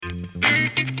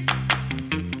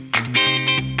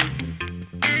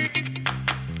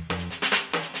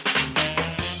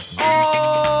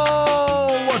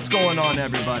Oh, what's going on,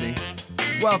 everybody?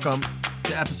 Welcome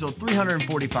to episode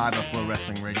 345 of Flow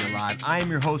Wrestling Radio Live. I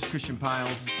am your host, Christian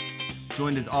Piles,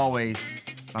 joined as always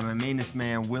by my mainest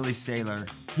man, Willie Saylor,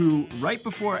 who right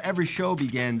before every show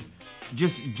begins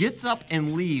just gets up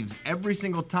and leaves every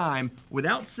single time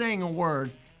without saying a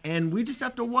word, and we just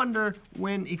have to wonder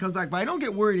when he comes back. But I don't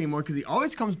get worried anymore because he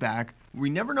always comes back. We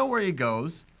never know where he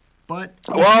goes, but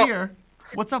he's here.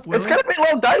 What's up, Willie? It's going to be a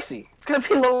little dicey. It's going to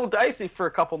be a little dicey for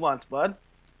a couple months, bud.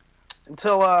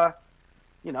 Until, I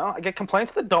get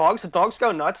complaints of the dogs. The dogs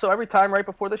go nuts, so every time right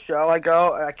before the show,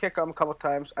 I kick them a couple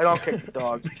times. I don't kick the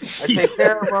dogs. I take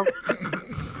care of them.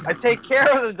 I take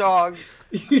care of the dogs.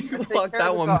 You walked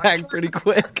that one back pretty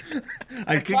quick.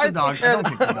 I kick the dogs. I don't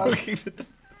kick the dogs.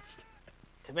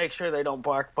 To make sure they don't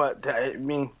bark, but it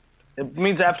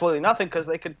means absolutely nothing because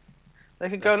they could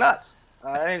go nuts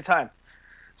at any time.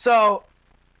 So,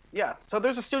 yeah. So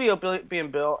there's a studio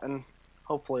being built, and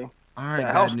hopefully. All right,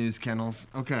 bad news, Kennels.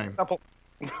 Okay.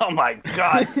 Oh my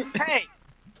God! Hey,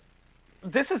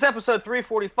 this is episode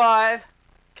 345,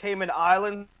 Cayman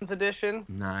Islands edition.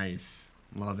 Nice,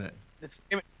 love it.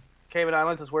 Cayman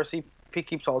Islands is where CP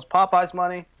keeps all his Popeyes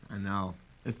money. I know.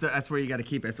 That's where you got to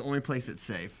keep it. It's the only place that's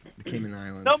safe. The Cayman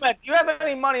Islands. No, man. Do you have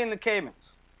any money in the Caymans?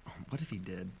 What if he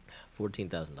did?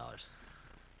 $14,000.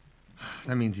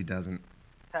 That means he doesn't.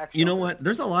 You know what?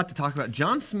 There's a lot to talk about.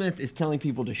 John Smith is telling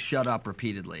people to shut up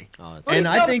repeatedly. And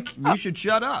I think you should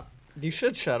shut up. You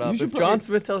should shut up. If John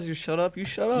Smith tells you shut up, you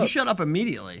shut up. You shut up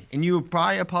immediately, and you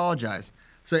probably apologize.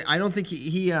 So I don't think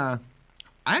I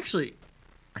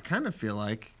kind of feel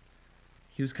like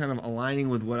he was kind of aligning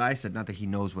with what I said. Not that he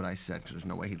knows what I said, because there's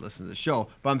no way he'd listen to the show.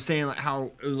 But I'm saying like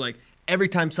how it was like every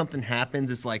time something happens,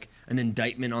 it's like an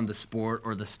indictment on the sport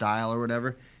or the style or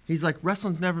whatever. He's like,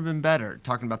 wrestling's never been better.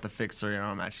 Talking about the Fixer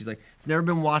match. He's like, it's never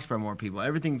been watched by more people.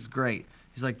 Everything's great.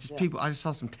 He's like, people. I just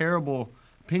saw some terrible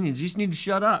opinions. You just need to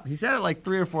shut up. He said it like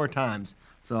 3 or 4 times.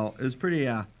 So it was pretty.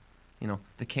 The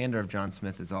candor of John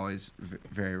Smith is always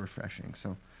very refreshing.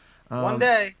 So one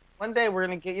day we're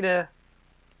gonna get you to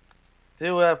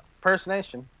do a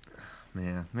impersonation.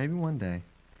 Man, maybe one day.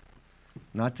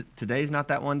 Today's not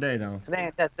that one day though. Today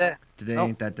ain't that day. Today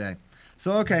ain't that day.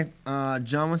 So okay,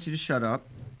 John wants you to shut up.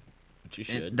 But you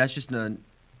should. That's just a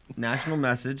national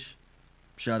message.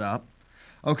 Shut up.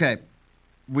 Okay.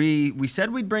 We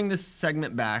said we'd bring this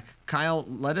segment back. Kyle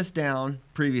let us down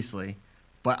previously,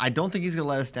 but I don't think he's going to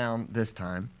let us down this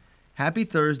time. Happy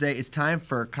Thursday. It's time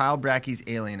for Kyle Brackey's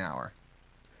Alien Hour.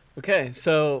 Okay,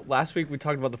 so last week we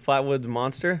talked about the Flatwoods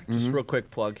Monster. Just real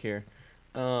quick plug here.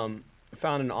 I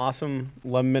found an awesome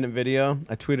 11-minute video.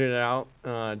 I tweeted it out.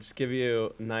 Just give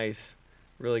you a nice,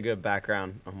 really good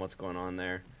background on what's going on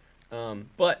there.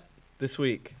 But this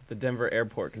week, the Denver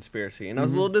airport conspiracy, and I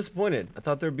was a little disappointed. I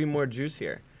thought there'd be more juice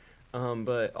here,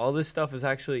 but all this stuff is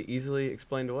actually easily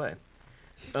explained away.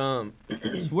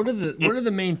 What are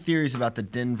the main theories about the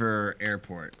Denver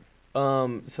airport?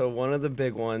 So one of the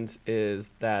big ones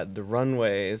is that the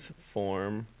runways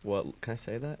form. What can I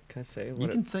say? That can I say? You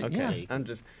can say. Okay, yeah. I'm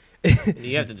just.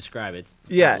 You have to describe it. It's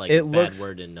yeah, not like it a looks, bad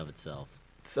word in and of itself.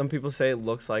 Some people say it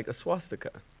looks like a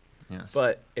swastika. Yes.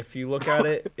 But if you look at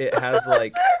it, it has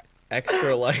like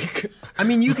extra like. I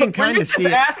mean, you can kind of see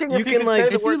it. You can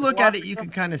like if you look at it, you can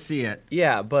kind of see it.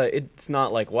 Yeah, but it's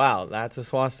not like wow, that's a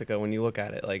swastika when you look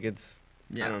at it. Like it's.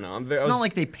 Yeah. I don't know. It's not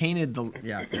like they painted the.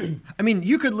 Yeah. I mean,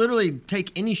 you could literally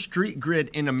take any street grid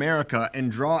in America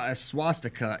and draw a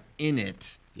swastika in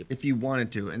it if you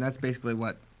wanted to, and that's basically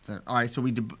what. All right, so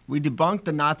we debunked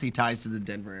the Nazi ties to the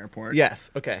Denver airport.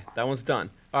 Yes. Okay, that one's done.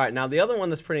 All right, now the other one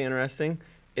that's pretty interesting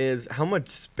is how much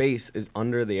space is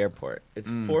under the airport. It's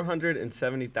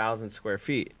 470,000 square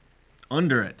feet.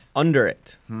 Under it. Under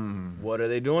it. What are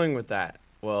they doing with that?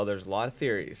 Well, there's a lot of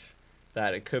theories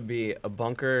that it could be a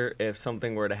bunker if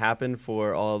something were to happen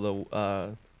for all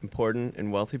the important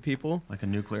and wealthy people. Like a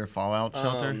nuclear fallout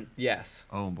shelter? Yes.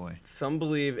 Oh, boy. Some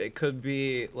believe it could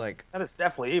be like... That is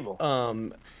definitely evil.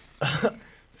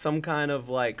 Some kind of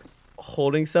like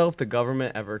holding cell if the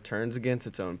government ever turns against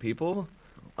its own people.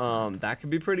 That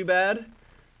could be pretty bad.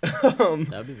 That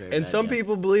would be very bad. And some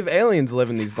people believe aliens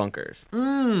live in these bunkers.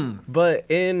 But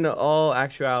in all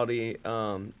actuality,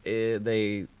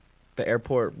 the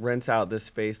airport rents out this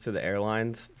space to the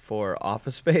airlines for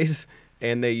office space,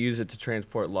 and they use it to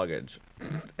transport luggage.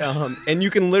 And you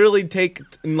can literally take,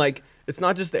 like, it's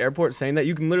not just the airport saying that.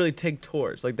 You can literally take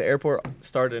tours. Like, the airport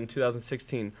started in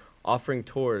 2016 offering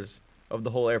tours of the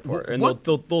whole airport, and What-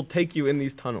 they'll take you in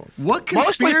these tunnels. What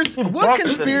Mostly conspiracy? What bugs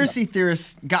conspiracy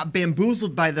theorists got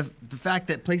bamboozled by the fact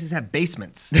that places have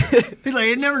basements? He's like,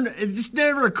 it just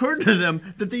never occurred to them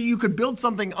that you could build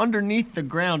something underneath the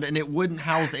ground and it wouldn't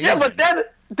house aliens. Yeah, but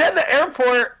then the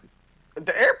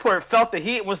airport felt the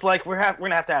heat, was like, we're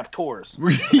gonna have to have tours.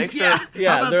 Make sure- yeah,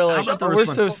 Yeah, How about- they're how like, about the we're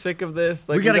so response? sick of this.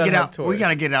 Like, We gotta get have out. tours." We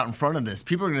gotta get out in front of this.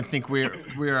 People are gonna think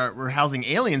we're housing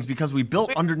aliens because we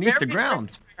built underneath the Very ground.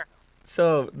 transparent.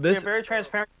 So They're this very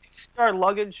transparent. Our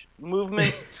luggage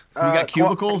movement. We got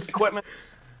cubicles. Equipment.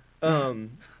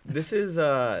 this is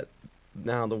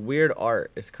now the weird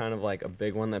art is kind of like a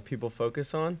big one that people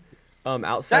focus on.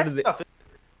 Outside That of the stuff.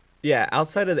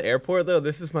 outside of the airport though,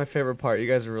 this is my favorite part. You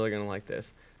guys are really gonna like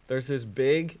this. There's this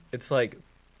big, it's like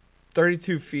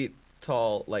 32 feet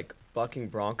tall, like bucking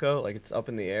bronco, like it's up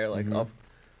in the air, like up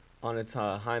on its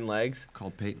hind legs.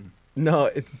 Called Peyton. No,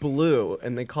 it's blue,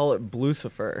 and they call it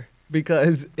Blucifer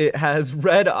because it has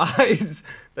red eyes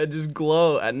that just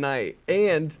glow at night.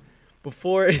 And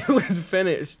before it was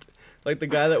finished, like the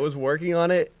guy that was working on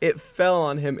it, it fell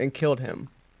on him and killed him.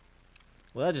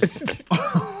 Well, that just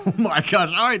Oh my gosh!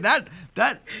 All right,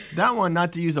 that one.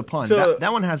 Not to use a pun. So-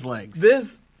 that one has legs.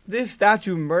 This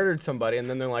statue murdered somebody, and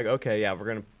then they're like, okay, yeah, we're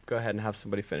gonna go ahead and have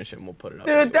somebody finish it, and we'll put it up.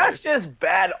 Dude, that's anyways. just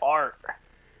bad art.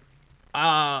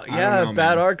 Yeah, know,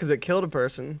 bad man. art because it killed a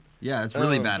person. Yeah, it's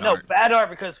really bad No, art. bad art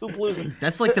because who blues?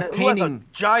 That's like the who has painting.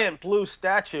 a giant blue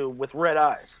statue with red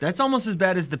eyes. That's almost as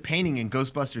bad as the painting in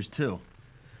Ghostbusters 2.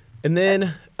 And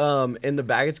then in the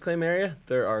baggage claim area,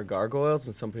 there are gargoyles,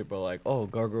 and some people are like, oh,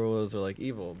 gargoyles are like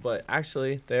evil. But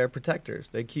actually, they are protectors.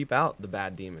 They keep out the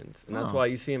bad demons. And that's Oh. why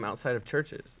you see them outside of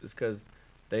churches, is because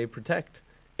they protect.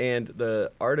 And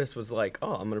the artist was like,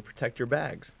 oh, I'm going to protect your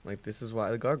bags. Like, this is why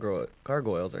the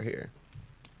gargoyles are here.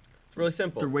 It's really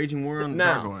simple. They're waging war on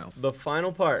Now, gargoyles. the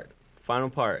final part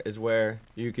is where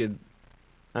you could,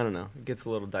 I don't know, it gets a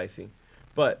little dicey.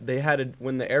 But they had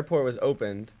when the airport was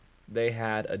opened, they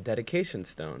had a dedication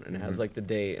stone, and it has like the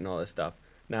date and all this stuff.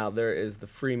 Now there is the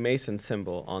Freemason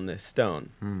symbol on this stone.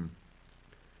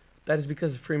 That is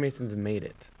because the Freemasons made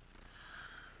it.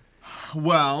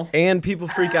 Well, And people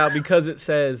freak out because it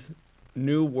says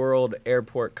New World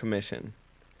Airport Commission.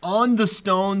 on the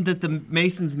stone that the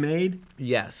Masons made.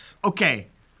 Yes. Okay,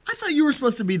 I thought you were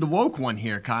supposed to be the woke one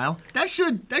here, Kyle. That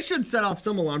should set off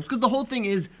some alarms because the whole thing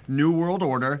is New World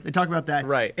Order. They talk about that,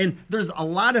 Right. And there's a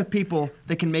lot of people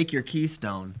that can make your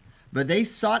keystone, but they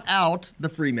sought out the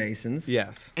Freemasons.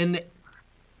 Yes. And the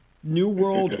New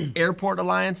World Airport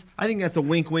Alliance. I think that's a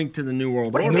wink, wink to the New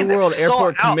World What do you Order. New mean World they sold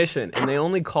Airport out? Commission, and they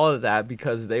only called it that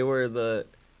because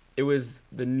it was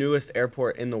the newest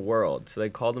airport in the world. So they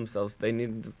called themselves.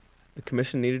 The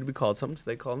commission needed to be called something, so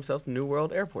they called themselves New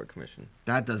World Airport Commission.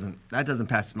 That doesn't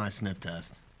pass my sniff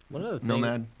test. one of the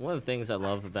Nomad. one of the things I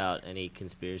love about any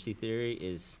conspiracy theory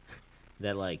is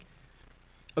that, like,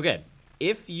 okay,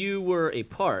 if you were a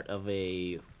part of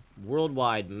a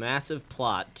worldwide massive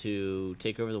plot to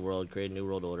take over the world, create a new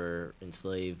world order,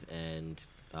 enslave and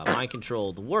mind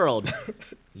control the world,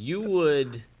 you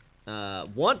would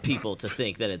want people to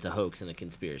think that it's a hoax and a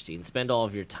conspiracy and spend all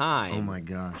of your time. Oh my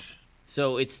gosh.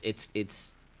 So it's an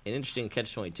interesting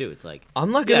catch-22. It's like,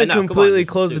 I'm not Yeah, gonna no, come on, completely this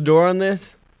is close the stupid. door on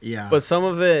this, Yeah. but some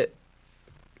of it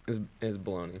is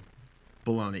baloney.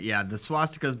 Baloney. Yeah, the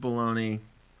swastika's baloney.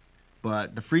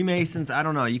 But the Freemasons, I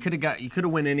don't know. You could have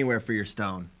went anywhere for your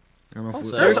stone. I don't know if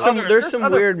Also- There's other- there's some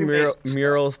other weird Freemasons,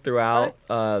 murals throughout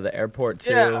the airport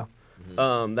too. Yeah.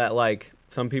 That like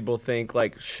some people think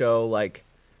like show like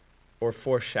or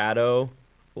foreshadow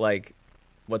like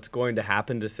what's going to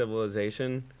happen to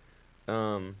civilization.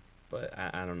 But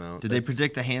I don't know. Did they That's-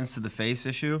 predict the hands to the face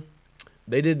issue?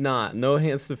 They did not. No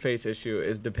hands to face issue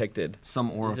is depicted.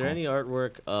 Some oracle. is there any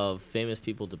artwork of famous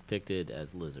people depicted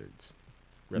as lizards?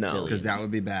 No. Reptilians? Because that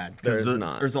would be bad. 'Cause There is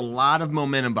not. There's a lot of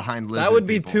momentum behind lizard That would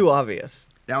be people. too obvious.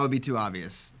 That would be too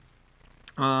obvious.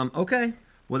 Okay.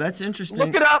 Well, that's interesting.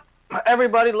 Look it up,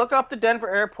 everybody. Look up the Denver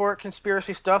Airport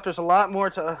conspiracy stuff. There's a lot more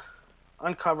to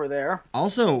uncover there.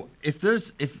 Also, if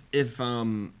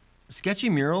sketchy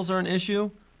murals are an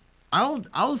issue,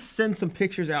 I'll send some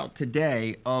pictures out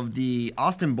today of the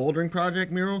Austin Bouldering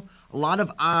Project mural. A lot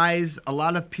of eyes, a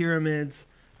lot of pyramids.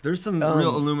 There's some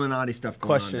real Illuminati stuff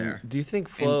going on Question: there. Do you think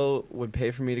Flo would pay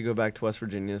for me to go back to West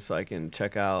Virginia so I can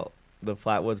check out the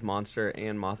Flatwoods Monster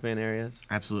and Mothman areas?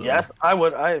 Absolutely. Yes, I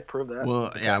would. I approve that.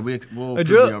 Well, yeah, we'll I approve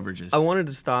drove- the overages. I wanted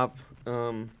to stop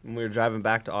when we were driving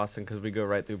back to Austin because we go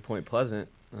right through Point Pleasant.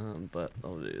 But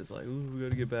it was like, ooh, we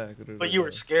gotta get back. But you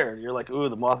were scared. You're like, ooh,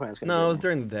 the Mothman's gonna. No, get it was me.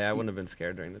 during the day. I wouldn't have been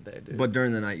scared during the day, dude. But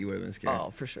during the night, you would have been scared.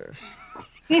 oh, for sure.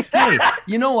 Hey,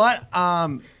 you know what?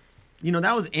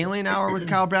 that was Alien Hour with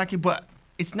Kyle Brackey, but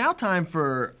it's now time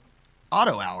for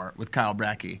Auto Hour with Kyle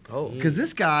Brackey. Oh. Because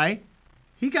this guy,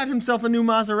 he got himself a new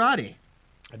Maserati.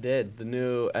 I did. The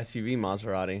new SUV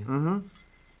Maserati. Mm-hmm.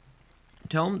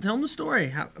 Tell him the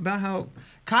story about how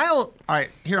Kyle. All right,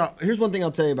 here's one thing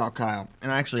I'll tell you about Kyle, and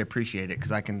I actually appreciate it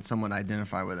because I can somewhat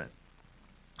identify with it.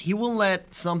 He will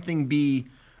let something be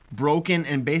broken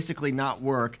and basically not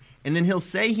work, and then he'll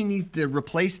say he needs to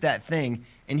replace that thing,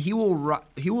 and he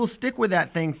will stick with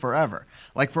that thing forever.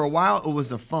 Like for a while, it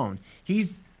was a phone.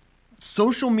 He's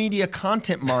social media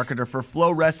content marketer for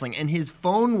Flow Wrestling, and his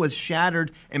phone was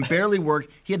shattered and barely worked.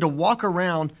 He had to walk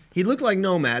around. He looked like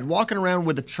Nomad, walking around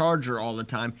with a charger all the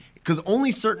time because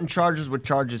only certain chargers would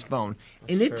charge his phone.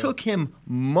 And it took him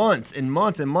months and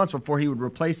months and months before he would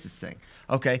replace this thing.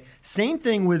 Okay, same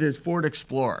thing with his Ford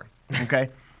Explorer. Okay,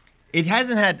 it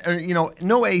hasn't had,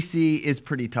 no AC is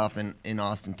pretty tough in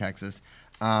Austin, Texas.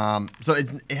 So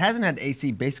it hasn't had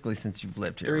AC basically since you've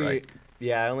lived here, right?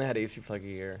 Yeah, I only had AC for like a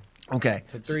year. Okay.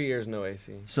 So 3 years, no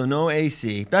AC. So no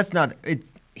AC. That's not it.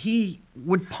 He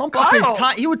would pump up his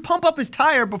tire. He would pump up his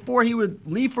tire before he would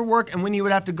leave for work and when he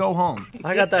would have to go home.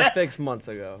 I got that fixed months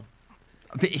ago.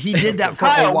 But he did that for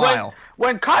Kyle, a while.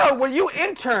 when you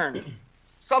interned,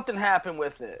 something happened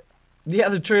with it. Yeah,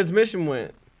 the transmission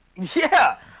went.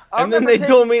 Yeah. And then they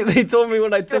told me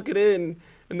when I took it in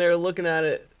and they were looking at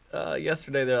it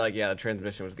yesterday, they're like, yeah, the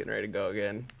transmission was getting ready to go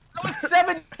again. That was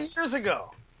 7 years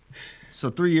ago. So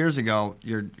 3 years ago,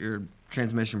 your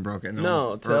transmission broke.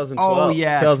 No, 2012. Oh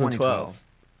yeah, 2012.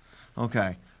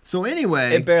 Okay. So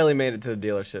anyway, It barely made it to the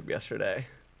dealership yesterday,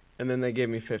 and then they gave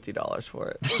me $50 for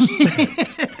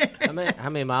it. How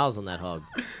many miles on that hog?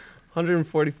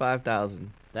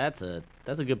 145,000. That's a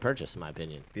good purchase, in my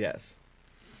opinion. Yes.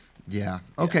 yeah.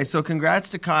 Okay. So congrats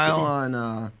to Kyle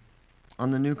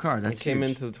on the new car. That's It came huge.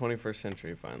 into the 21st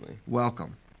century finally.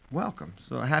 Welcome.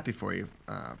 So happy for you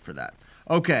for that.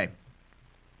 Okay.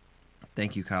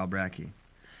 Thank you, Kyle Brackey.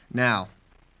 Now,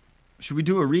 should we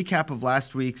do a recap of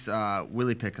last week's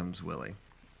Willie Pick'ems, Willie?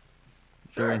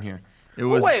 They're Sure. in here. It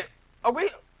was. Wait, are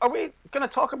we going to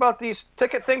talk about these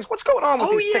ticket things? What's going on with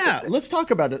Oh these yeah, ticket things? let's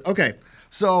talk about this. Okay,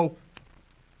 so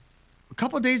a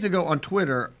couple of days ago on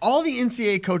Twitter, all the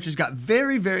NCAA coaches got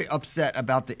very, very upset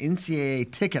about the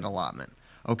NCAA ticket allotment.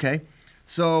 Okay,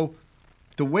 so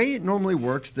the way it normally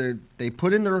works, they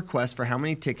put in the request for how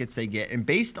many tickets they get, and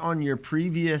based on your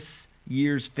previous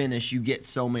year's finish, you get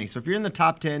so many. So if you're in the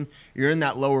top 10, you're in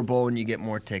that lower bowl and you get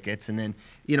more tickets, and then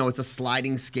it's a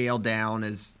sliding scale down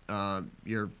as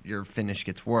your finish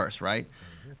gets worse, right?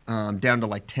 Down to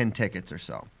like 10 tickets or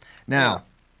so. Now,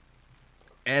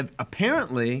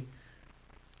 apparently,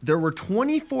 there were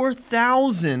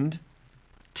 24,000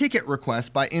 ticket requests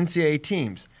by NCAA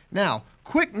teams. Now,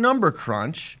 quick number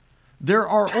crunch. There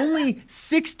are only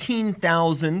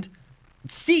 16,000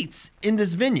 seats in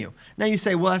this venue. Now you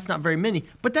say, well, that's not very many,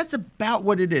 but that's about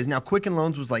what it is. Now, Quicken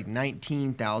Loans was like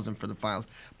 19,000 for the finals,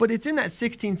 but it's in that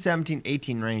 16, 17,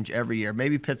 18 range every year.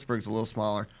 Maybe Pittsburgh's a little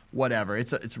smaller, whatever.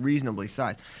 It's reasonably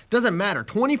sized. Doesn't matter.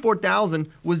 24,000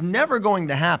 was never going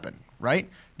to happen, right?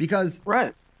 Because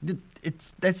Right.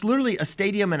 that's literally a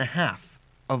stadium and a half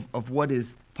of what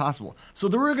is possible. So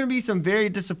there were going to be some very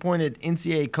disappointed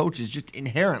NCAA coaches just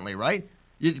inherently, right?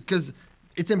 Because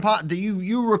it's impossible.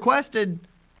 You requested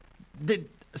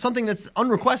something that's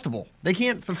unrequestable. They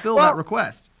can't fulfill that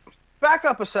request. Back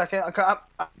up a second. I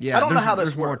Yeah, don't know how this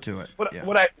there's more works. to it. What, Yeah.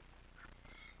 what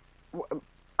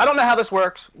I don't know how this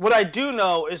works. What I do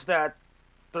know is that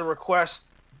the request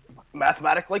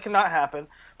mathematically cannot happen.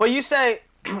 But you say,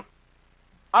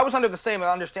 I was under the same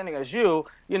understanding as you.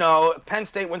 Penn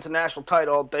State wins a national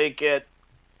title, they get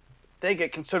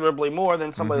considerably more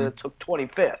than somebody that took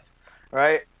 25th,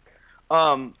 right?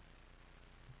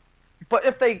 But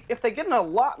if they get an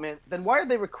allotment, then why are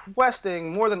they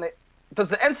requesting more than they? Does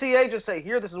the NCAA just say,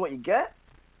 here, this is what you get,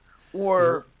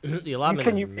 or The allotment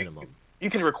is a minimum. you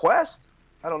can request?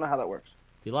 I don't know how that works.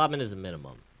 The allotment is a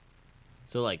minimum.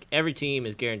 So, like, every team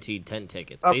is guaranteed 10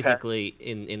 tickets. Okay. Basically,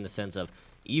 in the sense of,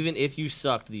 even if you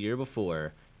sucked the year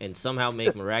before and somehow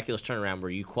make miraculous turnaround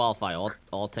where you qualify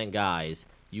all 10 guys,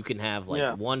 you can have,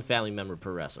 one family member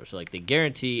per wrestler. So, like, they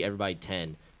guarantee everybody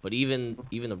 10. But even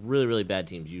the really, really bad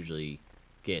teams usually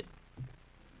get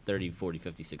 30, 40,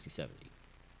 50, 60,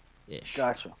 70-ish.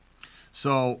 Gotcha.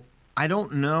 So I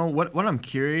don't know. What I'm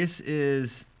curious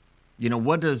is,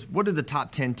 what do the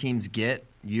top 10 teams get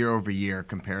year over year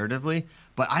comparatively?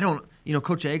 But I don't.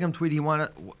 Coach Agam tweeted he wanted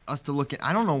us to look at.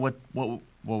 I don't know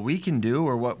what we can do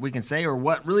or what we can say or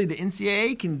what really the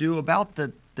NCAA can do about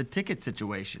the ticket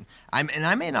situation.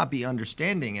 I may not be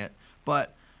understanding it,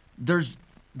 but there's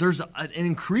there's an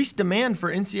increased demand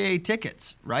for NCAA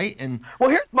tickets, right? And Well,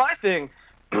 here's my thing.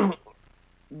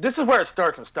 This is where it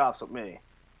starts and stops with me.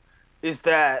 Is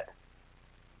that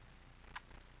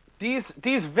these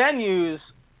venues,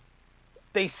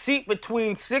 they seat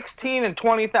between 16 and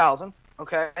 20,000,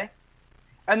 okay?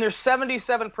 And there's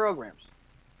 77 programs.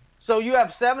 So you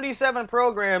have 77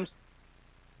 programs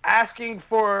asking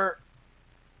for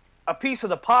a piece of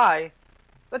the pie.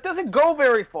 That doesn't go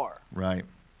very far. right.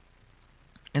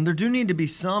 And there do need to be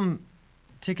some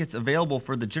tickets available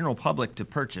for the general public to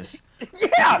purchase.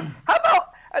 Yeah. How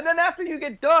about, and then after you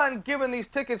get done giving these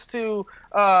tickets to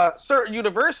certain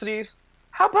universities,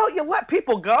 how about you let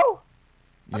people go?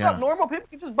 How Yeah. about normal people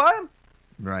can just buy them?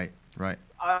 Right, right.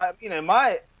 In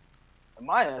my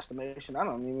estimation, I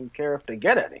don't even care if they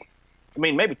get any. I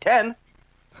mean, maybe 10,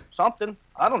 something.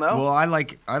 I don't know. Well, I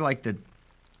like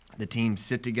the teams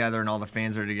sit together and all the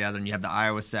fans are together, and you have the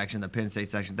Iowa section, the Penn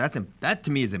State section. That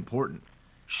to me is important.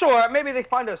 Sure, maybe they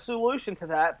find a solution to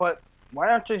that, but why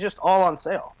aren't they just all on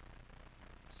sale?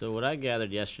 So what I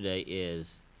gathered yesterday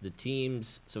is the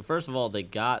teams. So first of all, they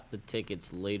got the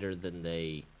tickets later than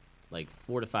they, like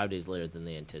 4 to 5 days later than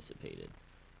they anticipated,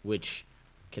 which,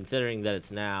 considering that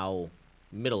it's now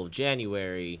middle of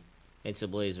January,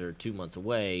 NCAA's are 2 months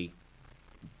away.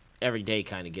 Every day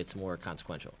kind of gets more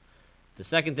consequential. The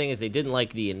second thing is they didn't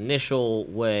like the initial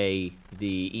way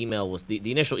the email was, the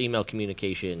initial email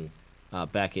communication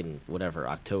back in whatever,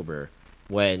 October,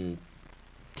 when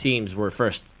teams were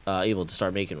first able to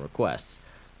start making requests.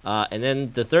 And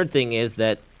then the third thing is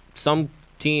that some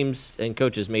teams and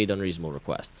coaches made unreasonable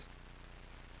requests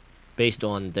based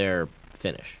on their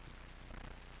finish.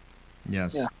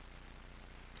 Yes. Yeah.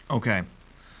 Okay.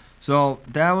 So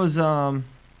that was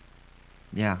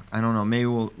yeah, I don't know. Maybe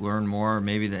we'll learn more.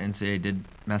 Maybe the NCAA did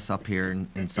mess up here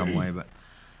in some way, but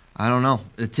I don't know.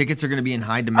 The tickets are going to be in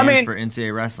high demand for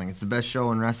NCAA wrestling. It's the best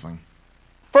show in wrestling.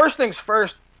 First things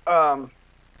first,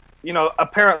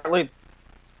 apparently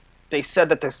they said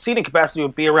that the seating capacity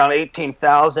would be around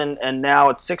 18,000, and now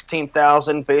it's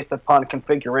 16,000 based upon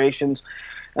configurations.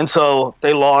 And so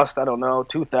they lost, I don't know,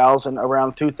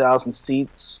 around 2,000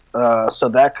 seats. So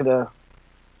that could have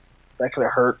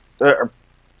hurt or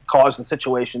caused the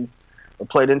situation or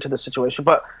played into the situation.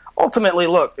 But ultimately,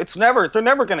 look, they're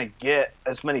never going to get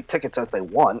as many tickets as they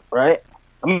want, right?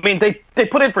 I mean, they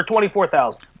put in for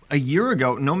 24,000. A year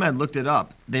ago, Nomad looked it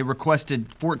up. They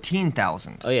requested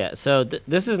 14,000 Oh yeah, so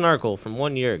this is an article from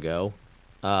 1 year ago.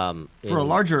 for a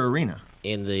larger arena.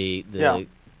 In the Yeah.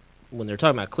 when they're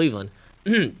talking about Cleveland,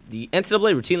 the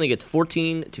NCAA routinely gets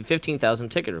 14 to 15,000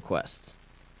 ticket requests.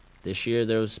 This year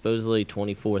there was supposedly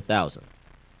 24,000.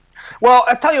 Well,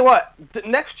 I tell you what,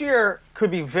 next year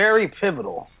could be very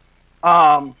pivotal.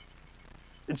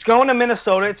 It's going to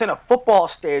Minnesota. It's in a football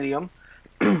stadium.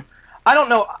 I don't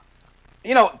know.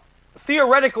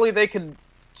 Theoretically, they could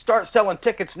start selling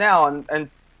tickets now and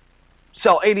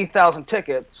sell 80,000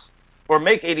 tickets or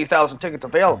make 80,000 tickets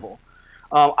available.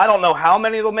 I don't know how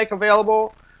many they'll make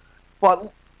available,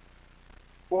 but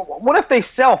what if they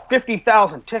sell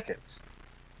 50,000 tickets?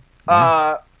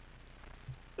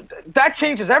 That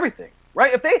changes everything,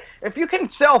 right? If you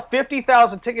can sell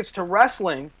 50,000 tickets to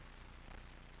wrestling,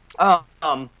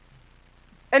 and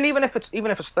even if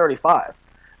it's 35,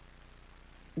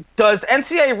 does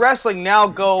NCAA wrestling now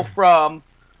go from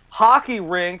hockey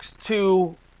rinks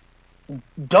to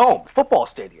dome football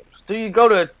stadiums? Do you go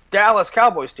to Dallas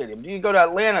Cowboys Stadium? Do you go to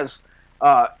Atlanta's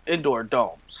indoor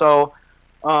dome? So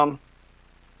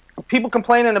people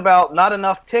complaining about not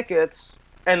enough tickets,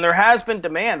 and there has been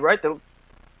demand, right?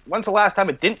 When's the last time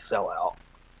it didn't sell out?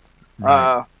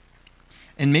 Right.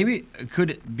 And maybe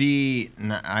could it be,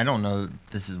 I don't know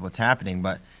if this is what's happening,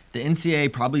 but the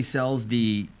NCAA probably sells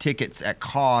the tickets at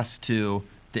cost to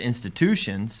the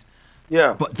institutions.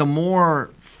 Yeah. But the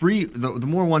more the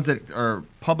more ones that are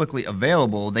publicly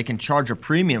available, they can charge a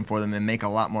premium for them and make a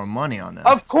lot more money on them.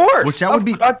 Of course. Which that would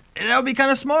be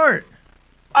kind of smart.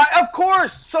 Of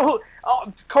course. So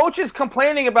coaches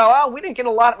complaining about, we didn't get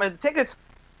a lot of tickets.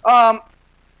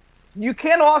 You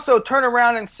can also turn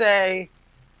around and say,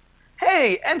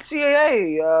 hey,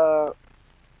 NCAA,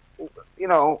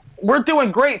 we're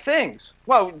doing great things.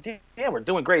 Well, yeah, we're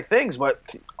doing great things, but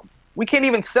we can't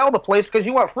even sell the place because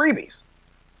you want freebies.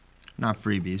 Not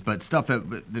freebies, but stuff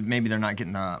that maybe they're not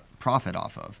getting the profit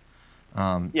off of.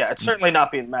 Yeah, it's certainly not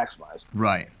being maximized.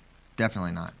 Right.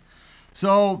 Definitely not.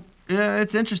 So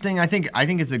it's interesting. I think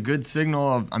it's a good signal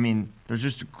of, there's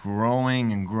just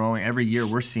growing and growing. Every year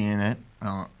we're seeing it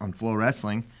on Flow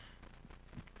Wrestling.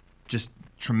 Just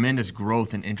tremendous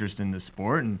growth and interest in the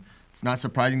sport, and it's not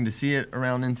surprising to see it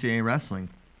around NCAA wrestling.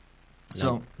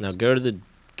 So now go to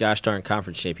gosh darn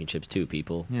conference championships too,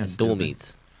 people. Yeah, And dual stupid.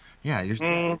 meets. Yeah, you're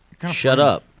kind of Shut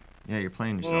up. Yeah, you're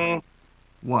playing yourself.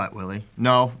 What, Willie?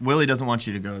 No, Willie doesn't want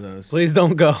you to go to those. Please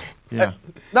don't go. Yeah.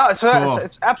 No, it's Cool.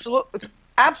 it's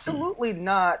absolutely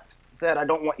not that I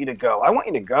don't want you to go. I want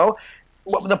you to go.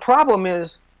 Well, the problem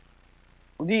is,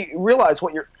 do you realize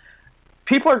what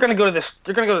people are going to go to this?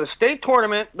 They're going to go to the state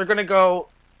tournament. They're going to go.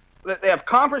 They have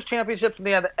conference championships and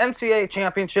they have the NCAA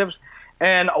championships.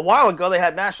 And a while ago they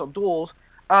had national duels.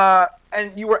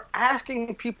 And you were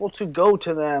asking people to go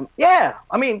to them. Yeah,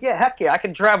 I mean, yeah, heck yeah, I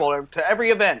can travel to every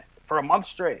event for a month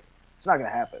straight. It's not going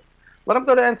to happen. Let them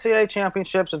go to NCAA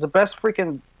championships. It's the best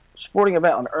freaking sporting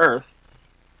event on earth.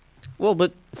 Well,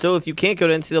 but so if you can't go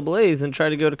to NCAA's, then try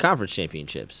to go to conference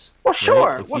championships. Well,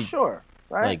 sure. Right? Well, sure.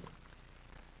 Right? Like,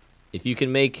 if you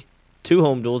can make 2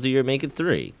 home duels a year, make it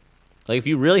 3. Like, if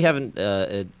you really haven't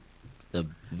a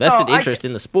vested interest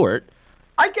in the sport.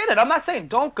 I get it. I'm not saying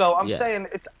don't go. I'm Yeah. saying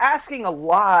it's asking a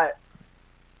lot.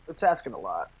 It's asking a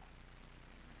lot.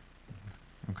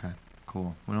 Okay,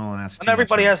 cool. We don't want to ask And too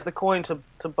everybody much. has the coin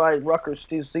to buy Rutgers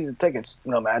season tickets.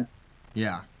 Man.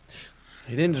 Yeah,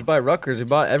 He didn't just buy Rutgers. He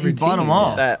bought every He bought team 'em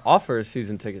all. that offers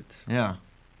season tickets. yeah.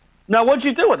 Now, what'd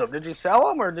you do with them? Did you sell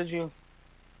them or did you?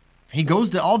 He goes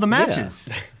to all the matches.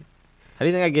 How do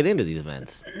you think I get into these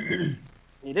events? You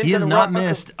didn't He get has a not Rutgers-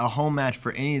 missed a home match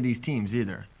for any of these teams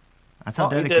either. That's how Oh,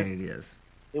 he did. dedicated he is.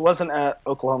 He wasn't at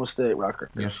Oklahoma State, Rutgers.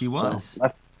 Yes, he was.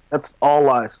 That's all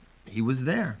lies. He was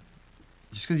there.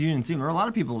 Just because you didn't see him. There were a lot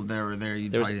of people that were there you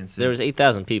probably didn't see. There was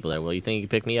 8,000 people there. Well, you think you could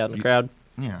pick me out in the crowd?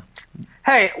 Yeah.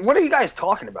 Hey, what are you guys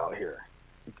talking about here?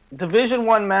 Division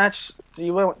I match. They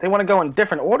want to go in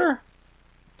different order?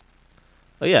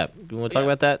 Oh, yeah. You want to talk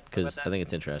about that? Because I think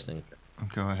it's interesting.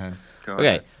 Go ahead.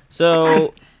 Okay,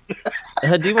 so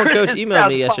D1 coach emailed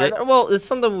me Sounds yesterday. fine. Well, it's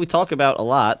something we talk about a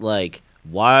lot. Like,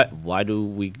 why do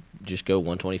we just go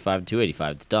 125 and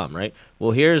 285? It's dumb, right?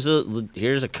 Well, here's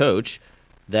a coach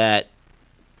that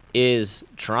is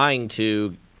trying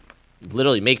to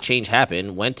literally make change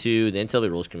happen. Went to the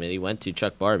NCAA rules committee. Went to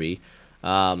Chuck Barbie,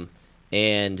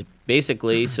 and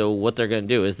basically, so what they're going to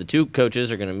do is the 2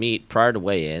 coaches are going to meet prior to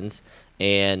weigh-ins,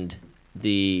 and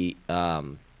they're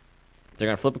going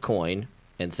to flip a coin.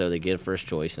 And so they get a first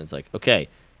choice, and it's like, okay,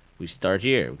 we start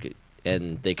here.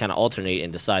 And they kind of alternate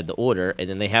and decide the order, and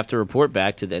then they have to report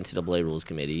back to the NCAA Rules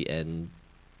Committee and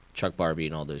Chuck Barbie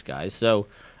and all those guys. So,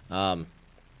 Can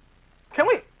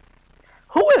we?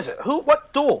 Who is it?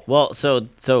 What duel? well, so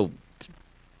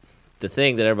the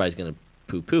thing that everybody's going to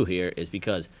poo-poo here is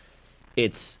because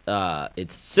it's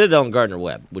Citadel and Gardner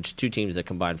Webb, which 2 teams that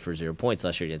combined for 0 points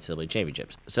last year at NCAA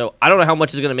championships. So I don't know how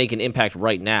much is going to make an impact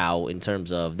right now in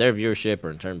terms of their viewership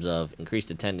or in terms of increased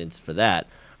attendance for that,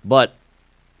 but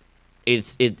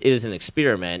it is an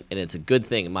experiment, and it's a good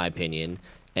thing in my opinion,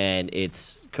 and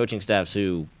it's coaching staffs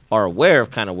who are aware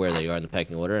of kind of where they are in the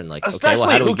pecking order and like, okay, well,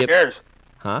 how do we who get? cares?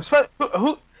 Huh?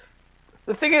 Who?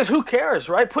 The thing is, who cares,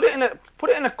 right? Put it in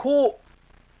a cool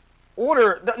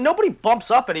order. Nobody bumps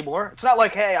up anymore. It's not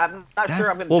like, hey, I'm not sure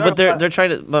I'm going to. Well, but they're trying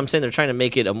to. But I'm saying they're trying to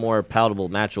make it a more palatable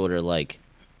match order, like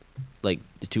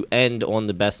to end on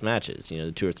the best matches.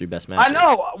 The 2 or 3 best matches. I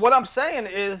know. What I'm saying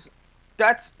is,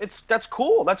 that's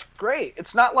cool. That's great.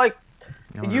 It's not like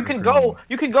you can go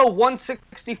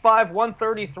 165,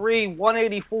 133,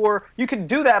 184. You can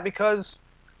do that because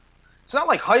it's not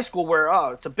like high school where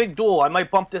it's a big duel. I might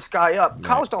bump this guy up. Right.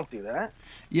 College don't do that.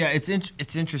 Yeah, it's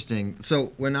interesting.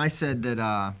 So when I said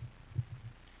that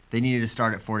they needed to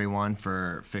start at 41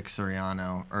 for Fix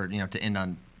Soriano, or to end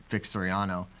on Fix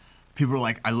Soriano, people were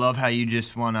like, "I love how you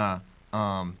just want to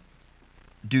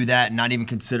do that and not even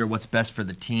consider what's best for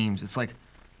the teams." It's like,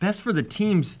 best for the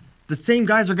teams. The same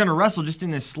guys are going to wrestle just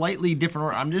in a slightly different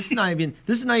order. This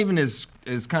is not even as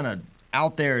kind of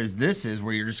out there as this is,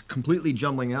 where you're just completely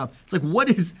jumbling it up. It's like,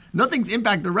 nothing's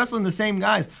impact. They're wrestling the same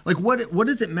guys. Like, what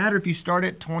does it matter if you start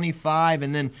at 25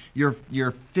 and then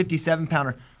you're 57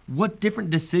 pounder? What different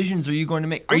decisions are you going to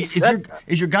make?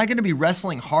 Is your guy going to be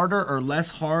wrestling harder or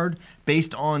less hard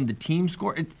based on the team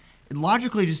score? It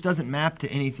logically just doesn't map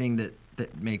to anything that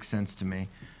makes sense to me.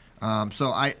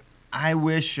 So I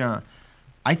wish.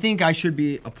 I think I should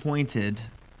be appointed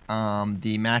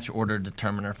the match order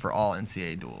determiner for all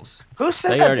NCAA duels. Who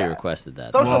said They that? already requested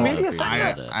that. Social I don't know media if you're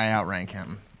said able to- I outrank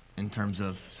him in terms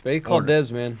of Spade called order.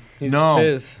 dibs, man. No.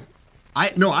 It's his.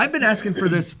 I've been asking for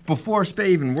this before Spay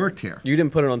even worked here. You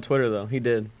didn't put it on Twitter though. He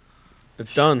did.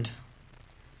 It's done.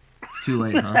 It's too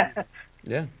late, huh?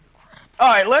 Yeah. All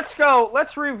right, let's go.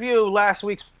 Let's review last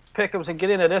week's pick'ems and get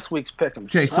into this week's pick'ems.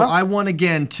 Okay, so Huh? I won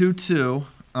again 2-2,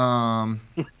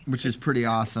 which is pretty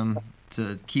awesome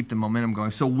to keep the momentum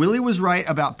going. So Willie was right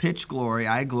about pitch Glory.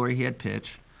 I had Glory, he had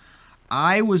pitch.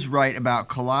 I was right about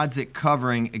Kolodzik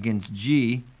covering against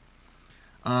G.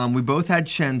 We both had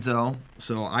Chenzo,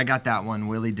 so I got that one.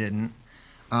 Willie didn't.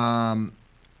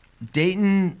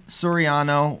 Dayton,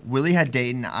 Soriano. Willie had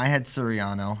Dayton. I had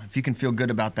Soriano. If you can feel good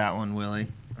about that one, Willie.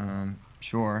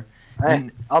 Sure.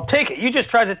 Hey, I'll take it. You just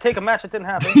tried to take a match that didn't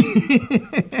happen.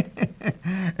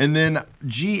 And then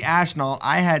G Ashnault.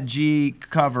 I had G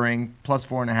covering plus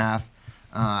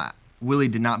 4.5. Willie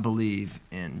did not believe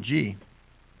in G.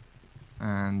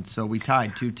 And so we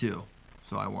tied 2-2.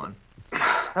 So I won.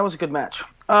 That was a good match.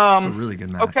 It's a really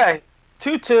good match. Okay,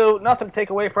 2-2. Nothing to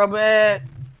take away from it.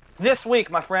 This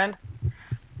week, my friend,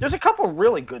 there's a couple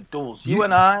really good duels. You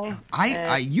and I.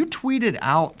 You tweeted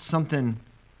out something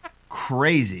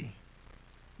crazy.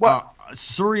 What?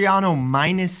 Soriano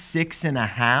minus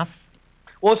 6.5.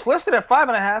 Well, it's listed at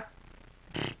 5.5.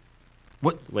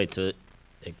 What? Wait, so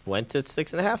it went to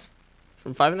 6.5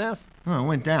 from 5.5? Oh, it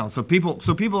went down. So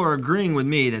people are agreeing with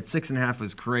me that 6.5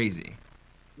 is crazy.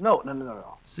 No.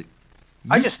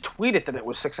 I just tweeted that it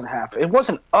was 6.5. It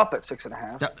wasn't up at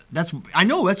 6.5. I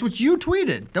know. That's what you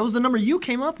tweeted. That was the number you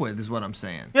came up with, is what I'm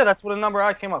saying. Yeah, that's what a number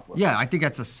I came up with. Yeah, I think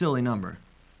that's a silly number.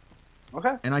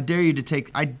 Okay. And I dare you to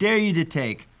take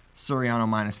Soriano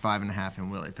minus 5.5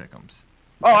 in Willie Pick'ems.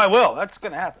 Oh, I will. That's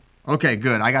gonna happen. Okay,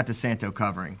 good. I got DeSanto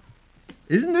covering.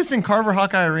 Isn't this in Carver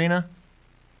Hawkeye Arena?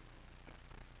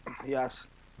 Yes.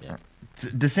 Yeah.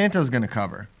 DeSanto's gonna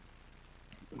cover.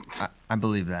 I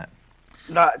believe that.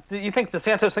 Do you think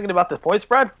DeSanto's thinking about the point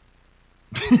spread?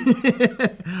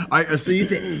 So you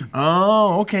think?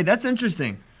 Oh, okay. That's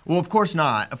interesting. Well, of course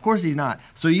not. Of course he's not.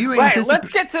 So you Right.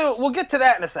 anticipate? We'll get to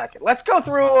that in a second. Let's go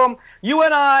through them. You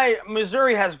and I.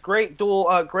 Missouri has great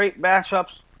great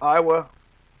matchups. Iowa,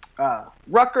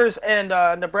 Rutgers, and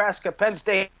Nebraska, Penn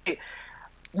State.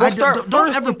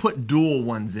 Don't ever put dual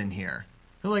ones in here.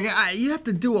 Like you have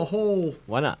to do a whole.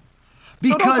 Why not?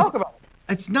 Don't Because talk about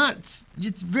it. it's not.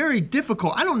 It's very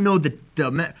difficult. I don't know the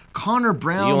Connor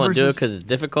Brown. So you want to do it versus- because it's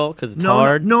difficult? Because it's No,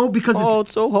 hard? No, because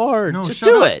it's so hard. No, Just shut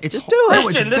do up. it. It's Just do hard. it. No,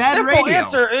 it's Christian, bad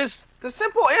radio. the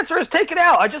simple answer is take it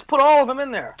out. I just put all of them in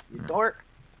there. You dork.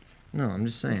 No, I'm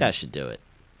just saying. You guys should do it.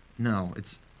 No,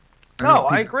 it's. No,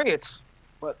 I agree.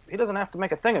 But he doesn't have to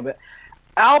make a thing of it.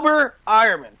 Albert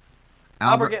Ironman.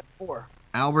 Albert getting 4.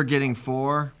 Albert getting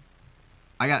 4.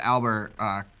 I got Albert.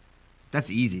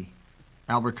 That's easy.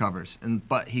 Albert covers,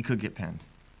 but he could get pinned.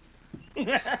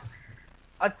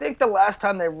 I think the last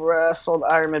time they wrestled,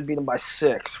 Ironman beat him by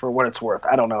 6 for what it's worth.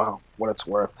 I don't know what it's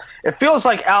worth. It feels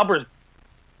like Albert's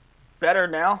better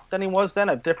now than he was then,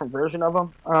 a different version of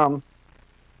him.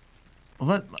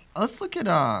 Let's look at.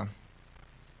 I'm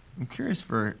curious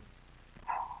for.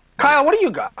 Kyle, what do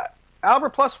you got? Albert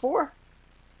plus 4?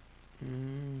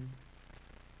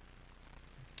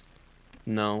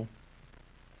 No.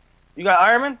 You got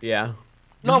Ironman? Yeah.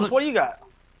 No, Just look- what do you got?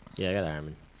 Yeah, I got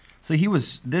Ironman. So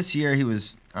this year he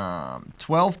was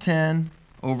 12-10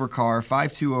 over Carr,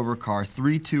 5-2 over Carr,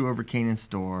 3-2 over Kanan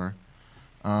Storr.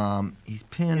 He's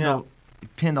pinned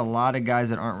a lot of guys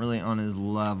that aren't really on his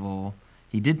level.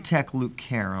 He did tech Luke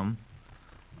Karam.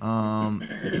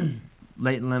 Leighton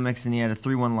Limix, and he had a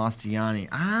 3-1 loss to Yanni.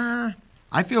 I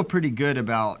feel pretty good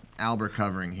about Albert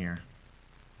covering here.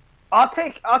 I'll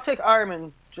take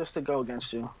Ironman just to go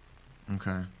against you.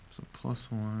 Okay, so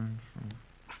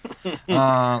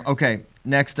 +1. Okay,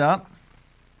 next up.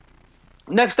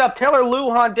 Next up, Taylor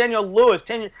Lujan, Daniel Lewis.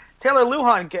 Taylor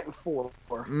Lujan getting 4.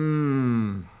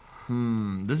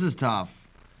 This is tough.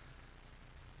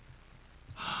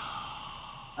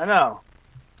 I know.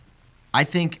 I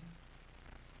think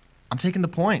I'm taking the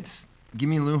points. Give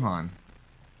me Lujan.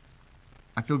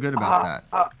 I feel good about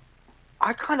that.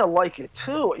 I kind of like it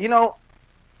too. You know,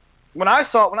 when I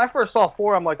first saw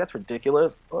 4, I'm like, that's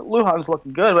ridiculous. Lujan's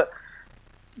looking good, but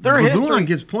their history. Lujan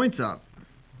gives points up.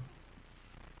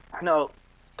 I know.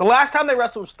 The last time they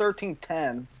wrestled was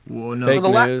 13-10. Well, no, Fake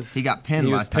the news. he got pinned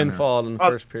He was last time. pinfalled in the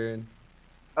first period.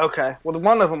 Okay. Well,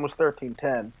 one of them was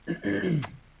 13-10.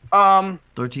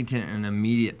 13-10 an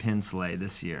immediate pin slay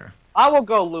this year. I will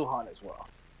go Lujan as well.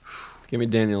 Give me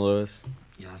Daniel Lewis.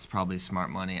 Yeah, that's probably smart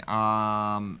money.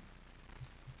 I'm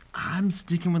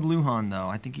sticking with Lujan though.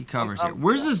 I think he covers here.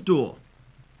 Where's this duel?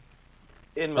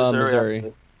 In Missouri.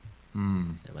 Missouri.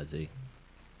 MIZ.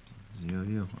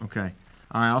 ZOU. Okay.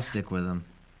 All right, I'll stick with him.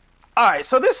 All right,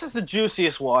 so this is the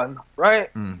juiciest one,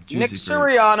 right? Juicy Nick fruit.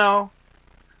 Suriano,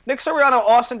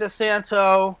 Austin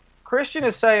DeSanto. Christian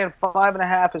is saying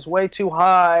 5.5 is way too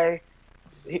high.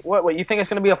 What? You think it's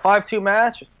going to be a 5-2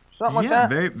 match? Something like that?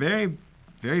 very, very,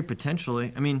 very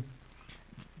potentially. I mean,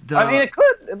 it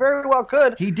could. It very well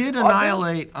could. he did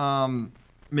annihilate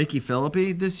Mickey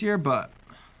Philippi this year, but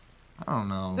I don't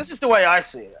know. This is the way I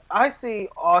see it. I see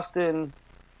Austin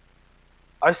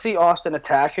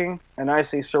attacking, and I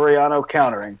see Soriano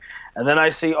countering, and then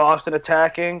I see Austin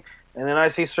attacking, and then I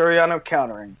see Soriano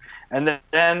countering, and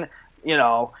then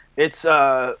it's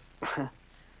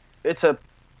it's a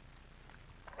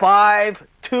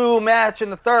 5-2 match in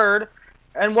the third,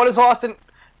 and what is Austin?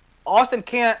 Austin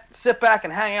can't sit back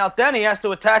and hang out. Then he has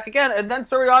to attack again, and then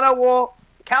Soriano will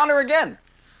counter again.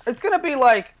 It's gonna be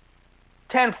like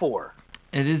 10-4.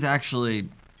 It is actually.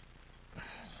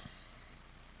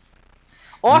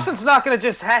 Austin's not going to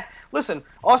just listen.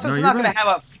 Austin's not going to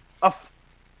have a.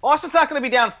 Austin's not going to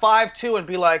be down 5-2 and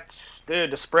be like,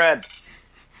 dude, the spread.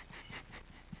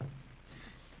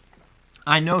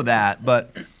 I know that,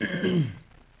 but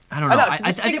I don't know.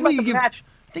 I think we give. I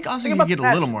think Austin can get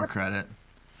a little more credit.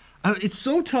 It's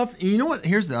so tough. And you know what?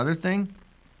 Here's the other thing.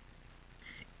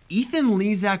 Ethan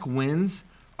Lezak wins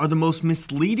are the most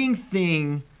misleading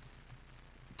thing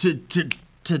to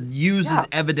use as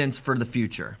evidence for the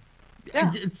future.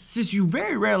 Yeah. It's just you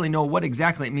very rarely know what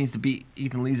exactly it means to beat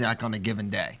Ethan Lezak on a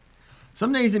given day.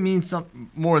 Some days it means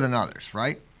some more than others,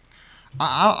 right?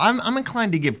 I'm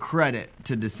inclined to give credit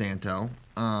to DeSanto.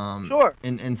 Sure.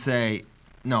 And say,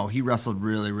 no, he wrestled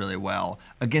really, really well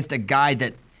against a guy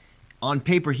that, on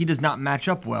paper, he does not match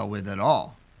up well with at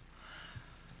all.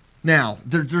 Now,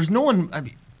 there's no one. I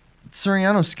mean,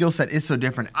 Soriano's skill set is so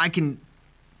different. I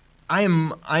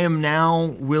am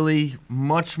now, Willie,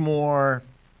 much more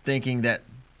thinking that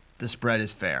the spread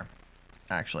is fair.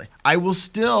 Actually, I will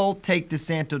still take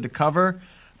DeSanto to cover,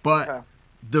 but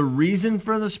the reason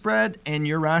for the spread and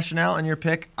your rationale and your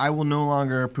pick, I will no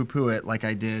longer poo-poo it like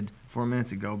I did 4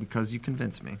 minutes ago because you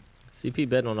convinced me. CP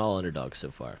betting on all underdogs so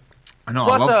far. I know.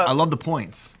 Plus, I love the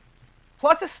points.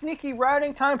 Plus a sneaky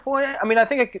riding time point. I mean, I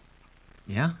think it could.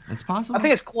 Yeah, it's possible. I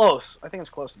think it's close. I think it's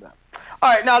close to that.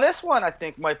 All right, now this one I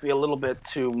think might be a little bit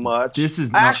too much. This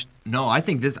is no. I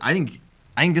think this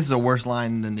is a worse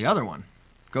line than the other one.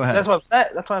 Go ahead. That's what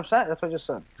I'm saying. That's what I just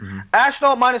said. Mm-hmm.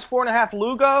 Ashnault minus 4.5.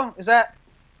 Lugo, is that?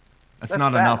 That's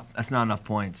not bad. enough. That's not enough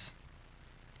points.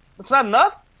 That's not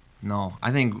enough. No,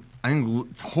 I think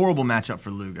it's a horrible matchup for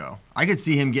Lugo. I could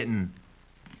see him getting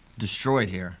destroyed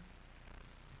here.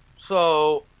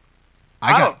 So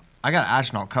I got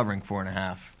Ashnault covering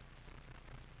 4.5.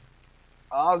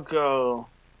 I'll go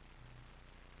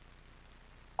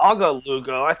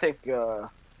Lugo. I think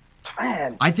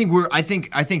man. I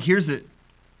think here's it.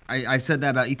 I said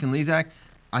that about Ethan Lezak.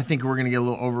 I think we're gonna get a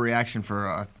little overreaction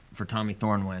for Tommy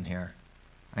Thornwin here.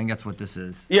 I think that's what this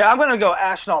is. Yeah, I'm gonna go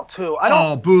Ashnault too.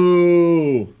 Oh,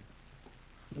 boo!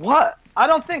 What? I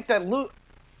don't think that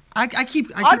I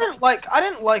didn't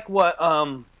like what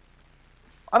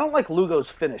I don't like Lugo's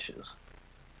finishes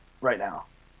right now.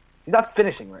 He's not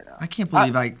finishing right now. I can't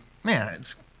believe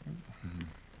it's.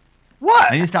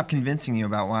 What? I need to stop convincing you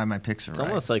about why my picks are It's right.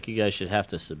 almost like you guys should have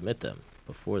to submit them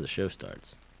before the show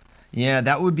starts. Yeah,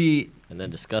 that would be. And then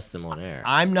discuss them on air.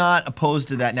 I'm not opposed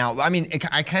to that now. I mean,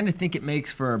 I kind of think it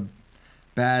makes for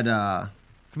bad.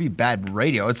 Could be bad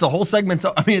radio. It's the whole segment.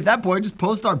 So, I mean, at that point, just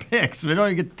post our picks. We don't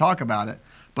even get to talk about it.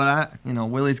 But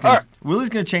Willie's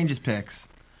gonna change his picks.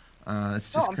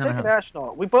 It's just I'm kind taking of.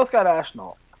 Ashnault. We both got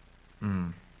Ashnault.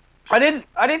 Mm. I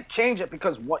didn't change it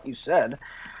because what you said.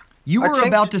 You were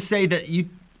about to say that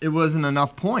it wasn't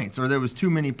enough points or there was too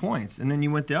many points, and then you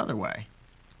went the other way.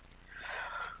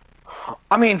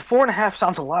 I mean, 4.5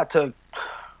 sounds a lot to.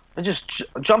 It just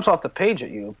jumps off the page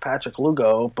at you, Patrick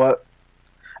Lugo. But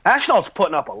Ashnault's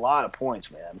putting up a lot of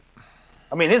points, man.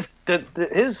 I mean, his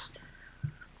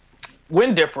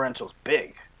win differential's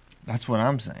big. That's what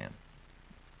I'm saying.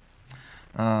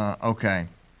 Okay.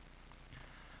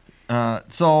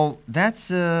 So that's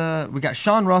we got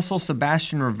Sean Russell,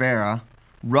 Sebastian Rivera.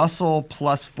 Russell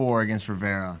 +4 against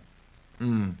Rivera.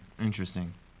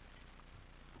 Interesting.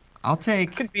 I'll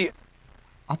take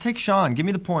Sean. Give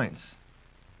me the points.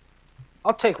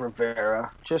 I'll take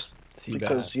Rivera just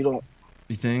because you don't.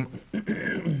 You think?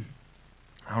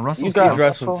 Russell's got He's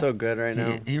wrestling so good right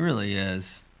now. He really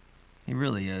is. He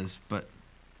really is. But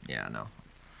yeah, no.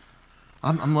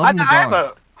 I'm loving the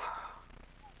dogs.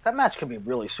 That match could be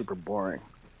really super boring.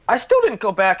 I still didn't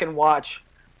go back and watch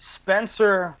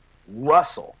Spencer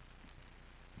Russell.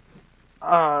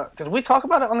 Did we talk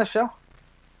about it on the show?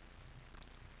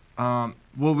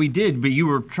 Well, we did, but you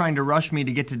were trying to rush me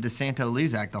to get to DeSanto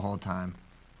Lezak the whole time.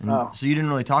 So you didn't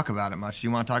really talk about it much. Do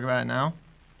you want to talk about it now?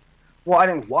 Well, I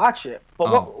didn't watch it.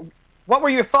 But what were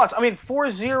your thoughts? I mean,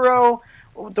 4-0,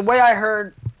 the way I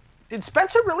heard, did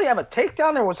Spencer really have a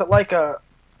takedown, or was it like a...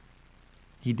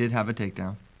 He did have a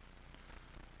takedown.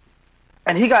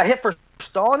 And he got hit for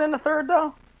stalling in the third,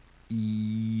 though?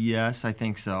 Yes, I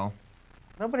think so.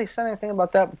 Nobody said anything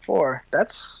about that before.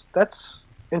 That's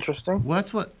interesting. Well,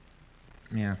 that's what.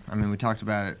 Yeah, I mean, we talked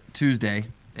about it Tuesday.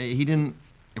 He didn't.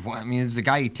 Well, I mean, it was the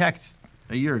guy he texted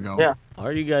a year ago. Yeah.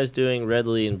 Are you guys doing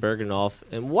Redley and Bergenhoff?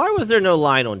 And why was there no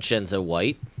line on Chenzo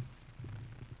White?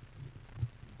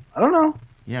 I don't know.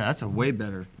 Yeah, that's a way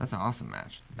better. That's an awesome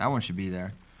match. That one should be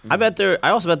there. I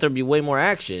also bet there'd be way more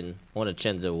action on a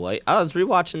Chenzo White. I was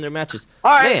rewatching their matches.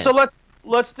 All right, Man, so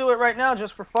let's do it right now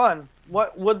just for fun.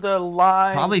 What would the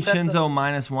line? Probably Chenzo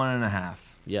minus 1.5.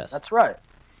 yes. That's right.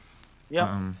 Yep.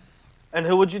 And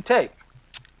who would you take?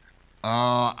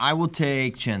 I will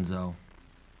take Chenzo.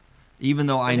 Even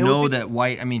though I And who know would you- that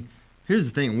White. I mean, here's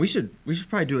the thing. We should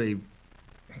probably do a.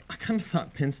 I kind of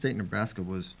thought Penn State, Nebraska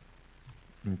was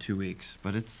in 2 weeks,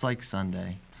 but it's like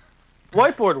Sunday.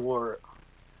 Whiteboard war.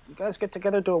 You guys get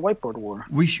together, do a whiteboard war.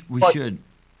 We But- should.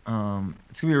 It's gonna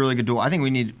be a really good duel. I think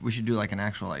we should do like an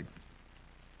actual like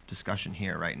discussion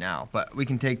here right now. But we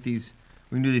can take these.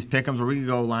 We can do these pick'ems where we can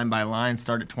go line by line,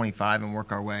 start at 25, and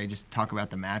work our way. Just talk about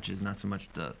the matches, not so much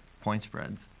the point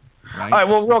spreads. Right. All right.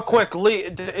 Well, real quick,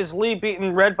 is Lee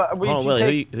beating Red? By, Hold on,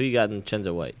 Willie, who you got in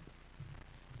Chenzo White?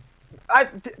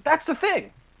 That's the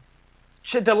thing.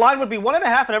 The line would be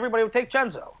 1.5, and everybody would take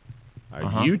Chenzo.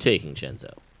 Are you taking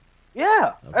Chenzo?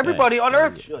 Yeah, Okay, everybody on very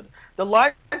Earth good. should. The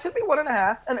line should be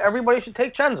 1.5, and everybody should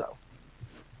take Chenzo.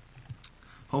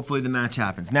 Hopefully the match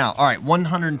happens. Now, all right,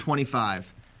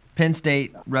 125. Penn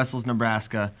State wrestles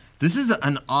Nebraska. This is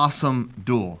an awesome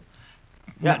duel.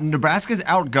 Yeah. Nebraska's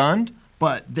outgunned,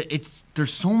 but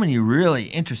there's so many really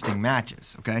interesting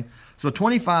matches, okay? So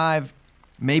 25,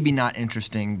 maybe not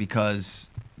interesting because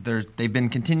they've been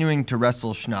continuing to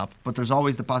wrestle Schnupp, but there's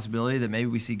always the possibility that maybe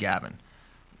we see Gavin.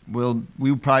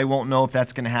 We probably won't know if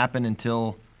that's going to happen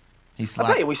until he I slaps.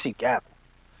 bet you we see Gavin.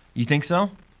 You think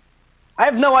so? I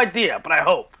have no idea, but I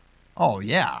hope. Oh,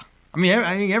 yeah. I mean,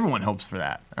 I think everyone hopes for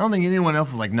that. I don't think anyone else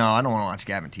is like, no, I don't want to watch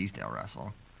Gavin Teasdale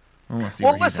wrestle. I want to see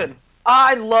Well, where he's at. listen,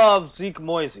 I love Zeke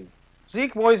Moisey.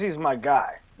 Zeke Moisey's my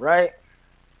guy, right?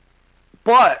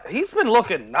 But he's been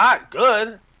looking not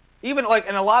good. Even like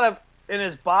in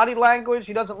his body language,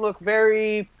 he doesn't look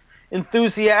very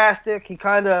enthusiastic. He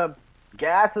kind of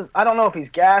gasses. I don't know if he's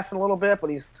gassing a little bit, but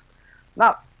he's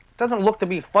not. Doesn't look to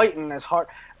be fighting as hard.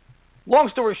 Long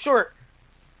story short,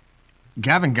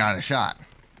 Gavin got a shot.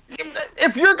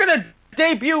 if you're gonna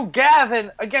debut Gavin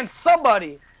against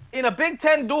somebody in a Big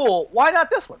Ten duel, why not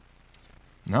this one?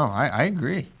 No, I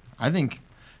agree. I think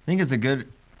it's a good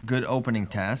opening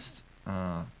test.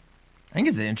 I think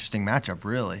it's an interesting matchup,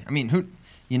 really. I mean,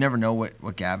 you never know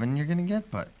what Gavin you're gonna get,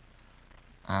 but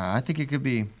I think it'll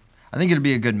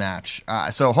be a good match.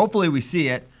 So hopefully we see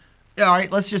it. All right,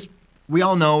 we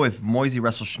all know if Moisey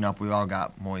wrestles Schnupp, we all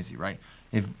got Moisey, right?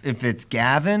 If it's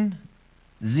Gavin,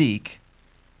 Zeke,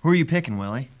 who are you picking,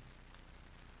 Willie?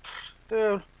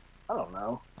 Dude, I don't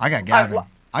know. I got Gavin.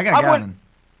 I got I Gavin.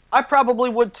 I probably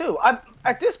would too.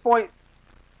 At this point,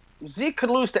 Zeke could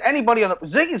lose to anybody on the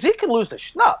Zeke could lose to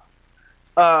Schnupp.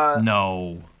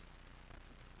 No.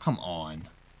 Come on.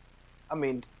 I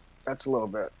mean, that's a little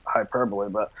bit hyperbole,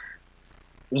 but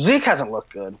Zeke hasn't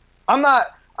looked good. I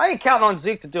ain't counting on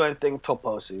Zeke to do anything until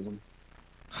postseason.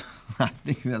 I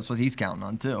think that's what he's counting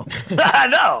on too. I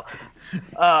know.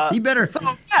 He better. So,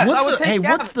 yes, I would take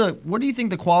Gavin. What do you think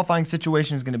the qualifying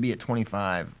situation is going to be at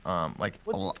 25?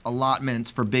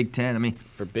 Allotments for Big Ten. I mean,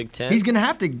 For Big Ten? he's going to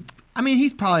have to. I mean, he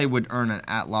probably would earn an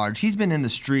at-large. He's been in the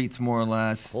streets more or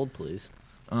less. Hold, please.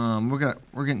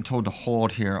 We're getting told to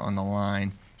hold here on the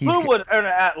line. Who would earn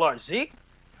an at-large? Zeke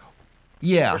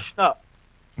Yeah. or Schnupp?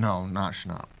 No, not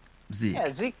Schnapp. Zeke.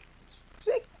 Yeah,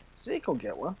 Zeke will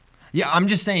get one. Yeah, I'm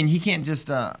just saying he can't just.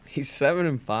 He's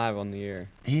 7-5 on the year.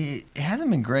 It hasn't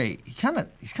been great. He's kind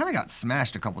of got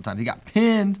smashed a couple times. He got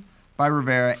pinned by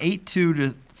Rivera, 8-2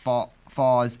 to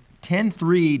Foz,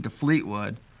 10-3 to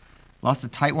Fleetwood, lost a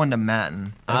tight one to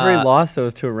Matten. Every loss, though,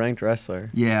 is to a ranked wrestler.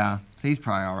 Yeah, he's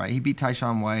probably all right. He beat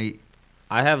Tyshawn White.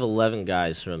 I have 11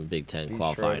 guys from Big Ten He's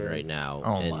qualifying Schroeder. right now.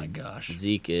 Oh, and my gosh.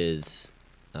 Zeke is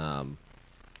higher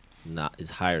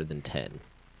than 10.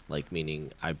 Like,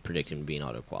 meaning I predict him being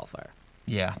auto qualifier.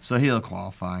 Yeah, so he'll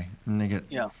qualify. And they get.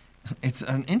 Yeah. It's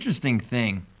an interesting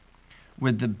thing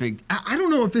with the Big. I don't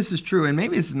know if this is true, and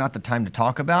maybe this is not the time to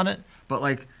talk about it. But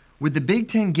like with the Big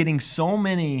Ten getting so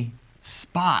many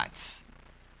spots,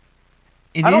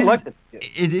 I don't like the.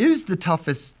 It is the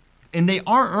toughest, and they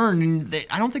are earned. And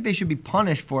I don't think they should be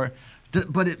punished for it,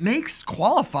 but it makes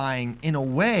qualifying in a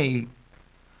way.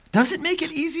 Does it make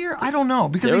it easier? I don't know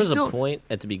because There they was still. a point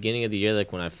at the beginning of the year,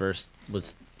 like when I first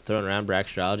was throwing around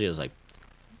bracketology, I was like,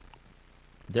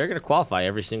 they're going to qualify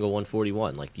every single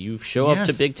 141. Like you show up to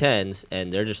Yes. Big Tens,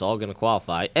 and they're just all going to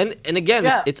qualify. And again,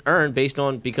 Yeah. it's earned based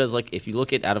on because like if you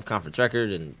look at out of conference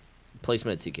record and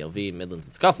placement at CKLV, Midlands,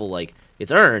 and Scuffle, like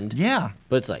it's earned. Yeah.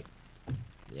 But it's like,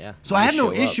 yeah. So you I have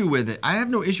no show up. issue with it. I have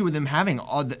no issue with them having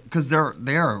all because they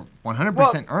are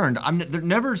 100% earned. There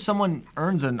never someone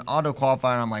earns an auto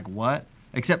qualifier and I'm like, what?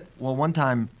 Except one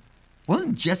time,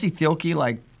 wasn't Jesse Thielke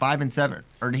like 5 and 7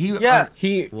 or did he? Yeah.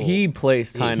 He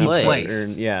placed high he enough. to placed.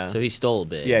 earn- yeah. So he stole a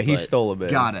bit. yeah, he but- stole a bit.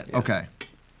 Got it. Yeah. Okay.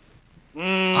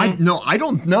 Mm, I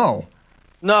don't know.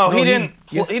 no, No, he he- didn't.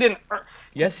 yes. He didn't.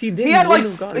 Yes, he did. He had wouldn't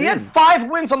have gotten he had in. 5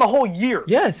 wins on the whole year.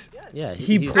 Yes. Yeah,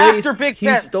 He he's- placed. After Big He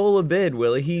Ten. stole a bid,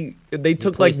 Willie. They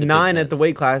took like placed the Big 9 at the Tens.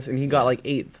 weight class, and he got like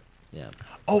 8th. Yeah.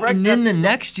 Oh, Correct and then that. the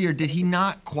next year, did he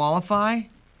not qualify?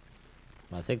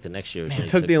 I think the next year was He when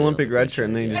took the Olympic red shirt,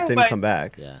 and then he yeah. just Yeah, didn't but- come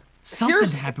back. Yeah. Something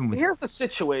happened with Here's the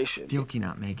situation. Thielke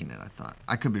not making it. I thought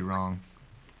I could be wrong.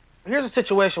 Here's the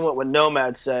situation. What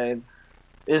Nomad's saying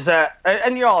is that,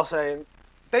 and you're all saying,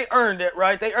 they earned it,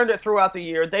 right? They earned it throughout the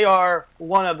year. They are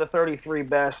one of the 33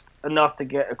 best, enough to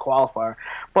get a qualifier.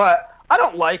 But I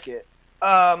don't like it.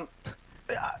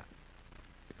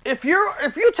 If you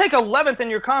take 11th in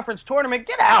your conference tournament,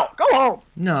 get out. Go home.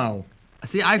 No.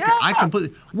 See, I Yeah.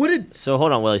 completely. What did? So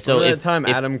hold on, Willie. So Remember if, that time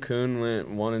if Adam Kuhn went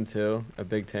 1 and 2 at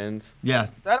Big Tens. Yeah.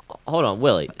 hold on,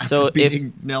 Willie. So if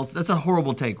Beating Nelson. That's a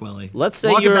horrible take, Willie. let's say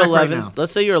Walk it you're back right 11th. now.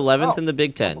 Let's say you're 11th Oh. in the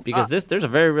Big Ten because there's a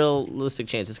very realistic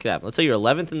chance this could happen. Let's say you're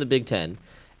 11th in the Big Ten,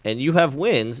 and you have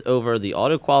wins over the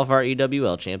auto qualifier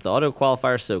EWL champ, the auto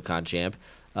qualifier SoCon champ,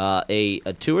 a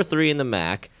 2 or 3 in the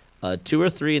MAC, a 2 or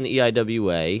 3 in the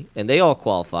EIWA, and they all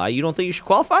qualify. You don't think you should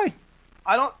qualify?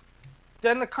 I don't.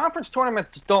 Then the conference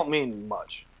tournaments don't mean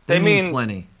much. They They mean mean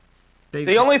plenty.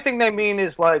 the only thing they mean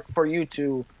is like for you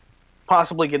to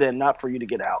possibly get in, not for you to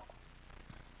get out.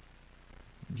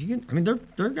 I mean, there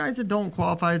are guys that don't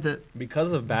qualify that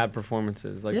Because of bad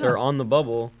performances. Like, Yeah. they're on the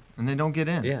bubble. and they don't get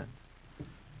in. Yeah.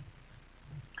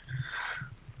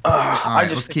 All I right,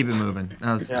 just let's keep it moving.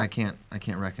 Yeah. I can't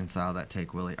reconcile that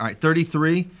take, Willie. All right,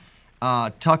 33.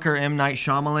 Tucker M. Night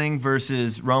Shyamalan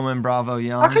versus Roman Bravo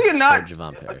Young. How can you Or not?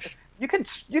 Javon Parrish? You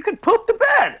could poop the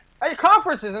bed at your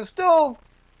conferences and still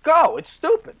go. It's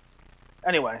stupid.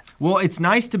 Anyway, Well, it's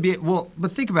nice to be. Well,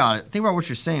 but think about it. Think about what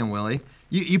you're saying, Willie.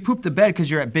 You poop the bed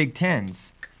because you're at Big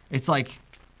Tens. It's like,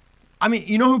 I mean,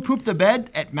 you know who pooped the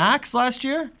bed at Max last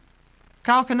year?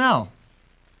 Kyle Cannell.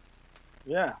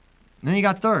 yeah. And then he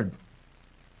got third.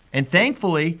 And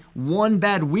thankfully, one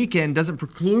bad weekend doesn't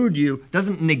preclude you,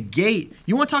 doesn't negate.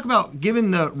 You want to talk about giving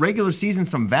the regular season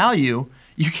some value?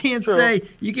 You can't True.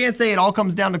 say it all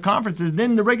comes down to conferences.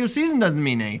 Then the regular season doesn't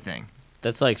mean anything.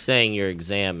 That's like saying your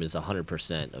exam is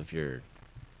 100% of your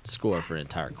score for an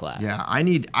entire class. Yeah, I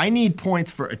need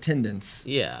points for attendance.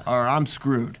 Yeah. Or I'm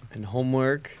screwed. And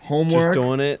homework. Homework. Just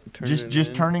doing it.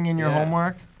 Just turning in your Yeah.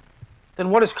 homework. Then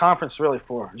what is conference really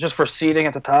for? Just for seating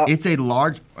at the top? It's a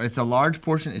large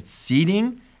portion. It's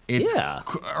seating. It's Yeah.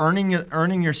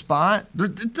 earning your spot.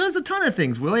 It does a ton of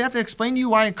things. Will I have to explain to you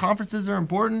why conferences are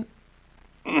important?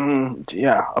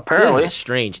 Yeah, This apparently. is a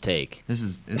strange take.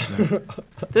 It's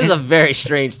This is a very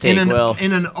strange take, Will.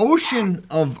 in an ocean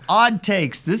of odd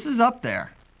takes. This is up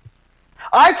there.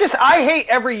 I hate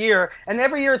every year, and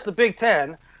every year it's the Big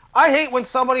Ten. I hate when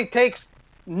somebody takes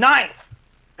 9th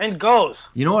and goes.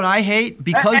 You know what I hate?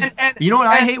 Because you know what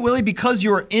I hate, Willie? Because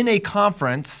you're in a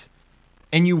conference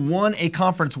and you won a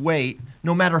conference weight,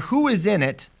 no matter who is in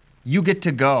it, you get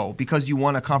to go because you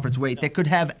won a conference weight that could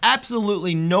have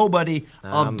absolutely nobody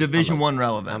of Division One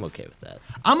relevance. I'm okay with that.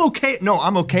 I'm okay. No,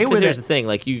 I'm okay Because with here's it. the thing,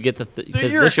 like you get the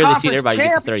because you're this a year they seed conference everybody. You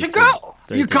get the champ, you 33 should go.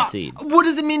 33 seed. What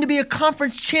does it mean to be a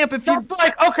conference champ if you? That's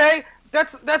like, okay,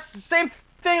 that's the same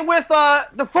thing with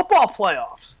the football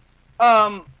playoffs.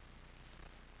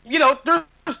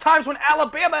 There's times when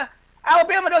Alabama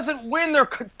doesn't win their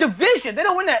division. They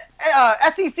don't win the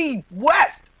SEC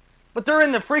West, but they're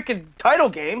in the freaking title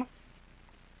game.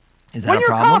 Is that Win a your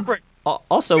problem? conference.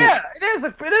 Also, Yeah, it is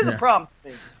a Yeah. problem. to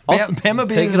me. also, Bama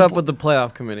being Take in it the up with the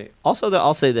playoff committee.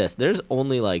 I'll say this: there's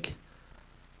only like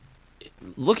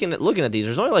looking at these.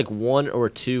 There's only like 1 or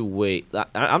 2 weight.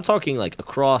 I'm talking like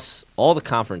across all the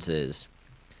conferences,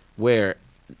 where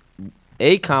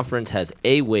a conference has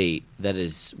a weight that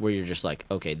is where you're just like,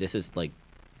 okay, this is like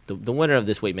the winner of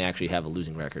this weight may actually have a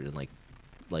losing record and like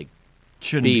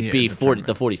Shouldn't be a 40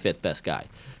 the 45th best guy.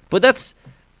 But that's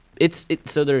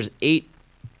so there's 8.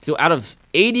 So out of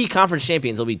 80 conference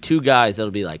champions, there'll be 2 guys that'll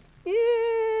be like,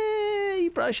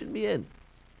 you probably shouldn't be in.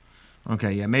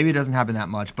 Okay, yeah, maybe it doesn't happen that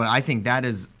much, but I think that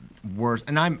is worse.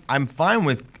 And I'm fine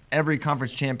with every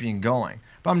conference champion going.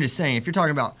 But I'm just saying, if you're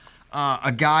talking about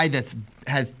a guy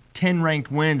has 10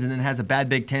 ranked wins and then has a bad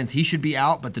Big Tens, he should be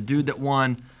out. But the dude that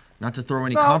won, not to throw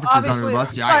any conferences under the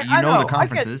bus, I you know the know,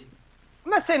 conferences.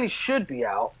 I'm not saying he should be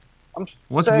out. I'm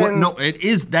What? saying, No, it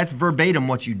is. That's verbatim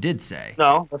what you did say.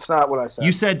 No, that's not what I said.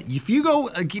 You said if you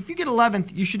get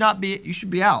 11th, you should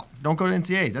be out. Don't go to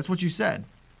NCAAs. That's what you said.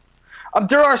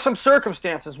 There are some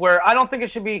circumstances where I don't think it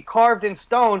should be carved in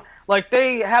stone. Like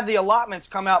they have the allotments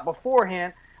come out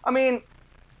beforehand. I mean,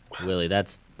 Willie,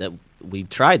 that we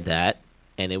tried that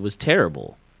and it was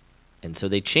terrible, and so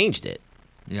they changed it.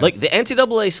 Yes. Like the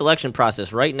NCAA selection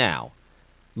process right now,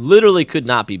 literally could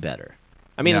not be better.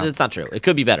 I mean, Yeah. that's not true. It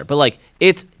could be better, but like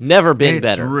it's never been It's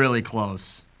better. really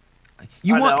close. I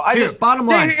know. Bottom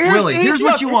line, Willie. Here's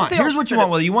what you want. the Here's what you want, alternative.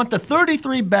 Willie. You want the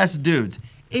 33 best dudes.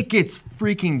 It gets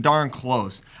freaking darn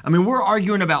close. I mean, we're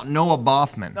arguing about Noah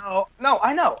Boffman. No,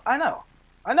 I know.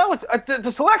 It's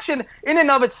the selection in and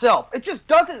of itself. It just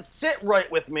doesn't sit right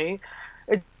with me.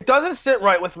 It doesn't sit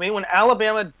right with me when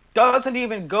Alabama doesn't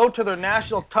even go to their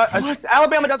national title.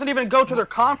 Alabama doesn't even go to their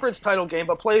conference title game,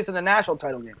 but plays in the national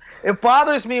title game. It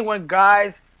bothers me when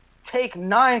guys take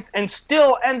 9th and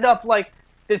still end up like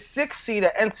the 6th seed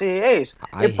at NCAAs.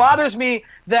 It bothers me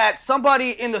that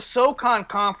somebody in the SoCon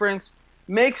conference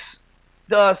makes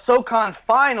the SoCon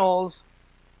finals,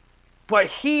 but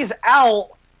he's out,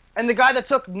 and the guy that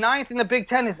took 9th in the Big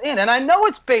Ten is in. And I know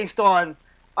it's based on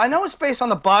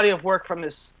the body of work from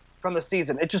the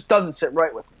season. It just doesn't sit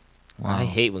right with me. Wow. I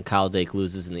hate when Kyle Dake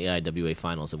loses in the AIWA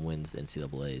finals and wins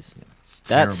NCAAs. It's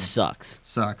That terrible. sucks.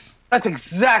 Sucks. That's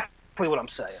exactly what I'm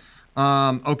saying.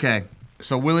 Okay.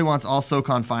 So Willie wants all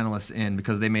SoCon finalists in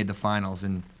because they made the finals,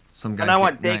 and some guys And I get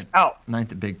want Dake out.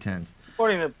 9th at Big Tens.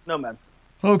 According to no man.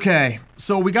 Okay,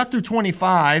 so we got through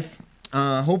 25.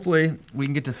 Hopefully, we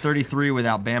can get to 33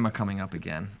 without Bama coming up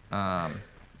again.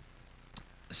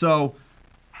 So,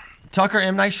 Tucker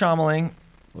M. Night Shyamalan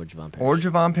Or Javon Parrish. or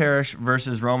Javon Parrish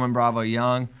versus Roman Bravo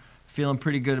Young. Feeling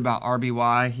pretty good about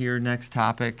RBY here. Next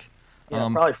topic. Yeah,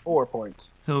 probably 4 points.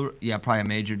 Probably a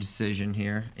major decision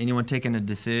here. Anyone taking a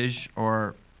decision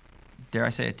or, dare I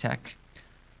say, a tech?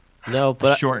 No, I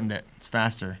but shortened it. It's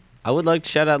faster. I would like to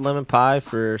shout out Lemon Pie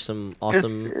for some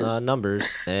awesome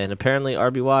numbers. And apparently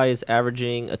RBY is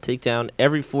averaging a takedown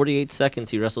every 48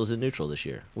 seconds he wrestles in neutral this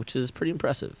year, which is pretty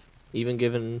impressive, even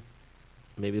given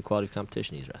maybe the quality of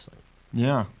competition he's wrestling.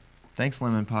 Yeah. Thanks,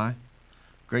 Lemon Pie.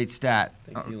 Great stat.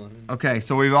 Thank you, Lemon. Okay,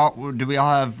 so do we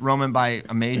all have Roman by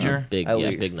a major? Big, At yeah,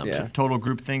 least, big number. yeah. Total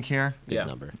group think here? Big Yeah.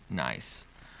 number. Nice.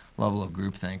 Level of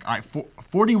group think. All right,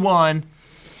 41.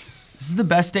 This is the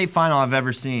best state final I've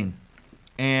ever seen.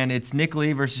 And it's Nick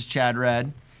Lee versus Chad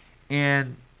Red.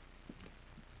 And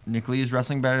Nick Lee is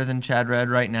wrestling better than Chad Red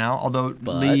right now, although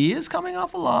But- Lee is coming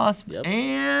off a loss. Yep.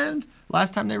 And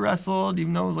last time they wrestled,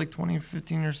 even though it was like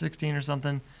 2015 or 16 or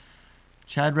something,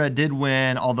 Chad Red did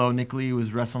win, although Nick Lee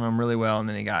was wrestling him really well, and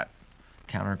then he got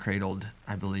counter-cradled,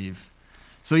 I believe.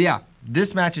 So, yeah,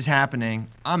 this match is happening.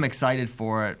 I'm excited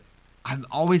for it. I'm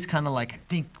always kind of like, I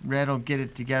think Red will get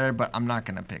it together, but I'm not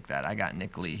going to pick that. I got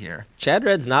Nick Lee here. Chad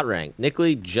Red's not ranked. Nick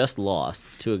Lee just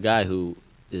lost to a guy who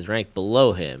is ranked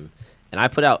below him. And I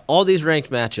put out all these ranked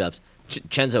matchups.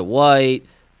 Chenzo White,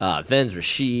 Venz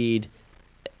Rashid,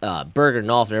 Berger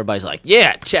Nolf, and everybody's like,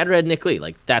 yeah, Chad Red, Nick Lee.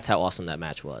 Like, that's how awesome that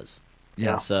match was.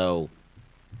 Yeah. So,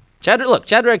 Chad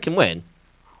Red can win,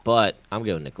 but I'm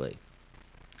going Nick Lee.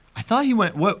 I thought he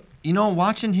went,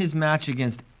 watching his match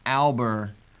against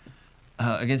Albert,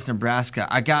 against Nebraska,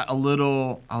 I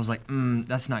was like,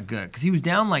 that's not good. Because he was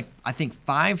down like, I think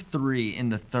 5-3 in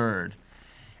the third.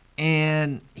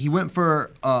 And he went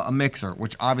for a mixer,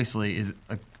 which obviously is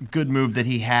a good move that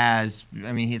he has.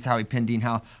 I mean, it's how he pinned Dean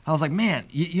Howe. I was like, man,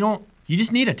 you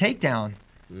just need a takedown.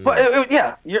 But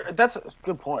that's a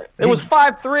good point. It was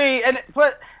 5-3, and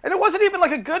it wasn't even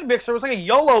like a good mixer. It was like a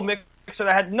YOLO mixer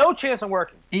that had no chance of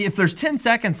working. If there's 10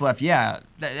 seconds left,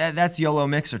 that's YOLO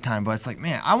mixer time. But it's like,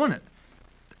 man, I want to.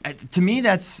 To me,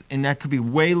 and that could be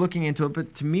way looking into it,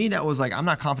 but to me, that was like, I'm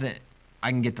not confident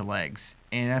I can get the legs,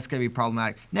 and that's going to be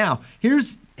problematic. Now,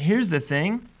 here's the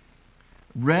thing.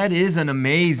 Red is an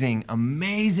amazing,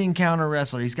 amazing counter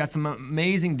wrestler. He's got some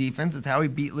amazing defense. That's how he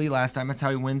beat Lee last time. That's how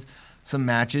he wins some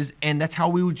matches, and that's how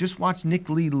we would just watch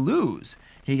Nick Lee lose.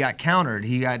 He got countered.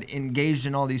 He got engaged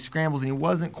in all these scrambles, and he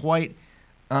wasn't quite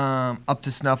up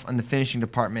to snuff in the finishing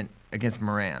department against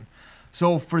Moran.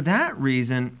 So for that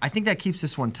reason, I think that keeps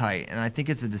this one tight, and I think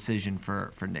it's a decision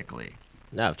for Nick Lee.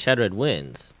 Now, if Chad Red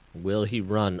wins, will he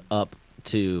run up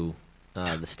to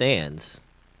the stands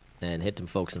and hit them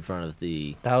folks in front of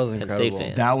the That was Penn State incredible.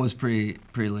 fans? That was pretty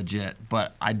legit,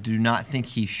 but I do not think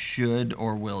he should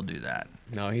or will do that.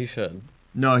 No, he should.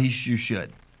 No, you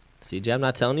should. CJ, I'm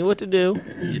not telling you what to do.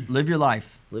 Live your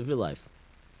life. Live your life.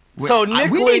 So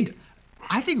Nick Lee-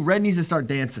 I think Red needs to start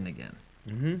dancing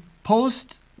again.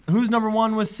 Post who's number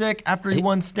one was sick after he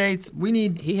won states. We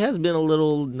need. He has been a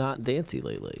little not dancy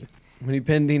lately. When he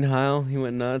pinned Dean Heil, he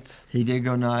went nuts. He did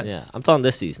go nuts. Yeah, I'm talking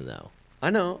this season though. I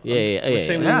know. Yeah, We're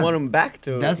saying yeah. we want him back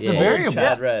to. That's the old variable.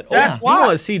 Chad Red. That's He why.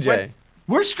 wants CJ.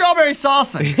 We're strawberry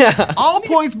saucing. Yeah. All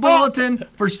points bulletin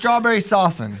for strawberry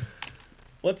saucing.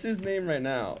 What's his name right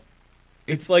now?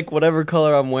 It's like whatever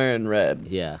color I'm wearing, red.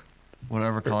 Yeah.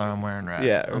 Whatever color I'm wearing, red.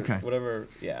 Yeah. or Okay. Whatever.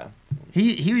 Yeah.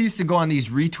 He used to go on these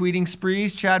retweeting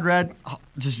sprees. Chad Red,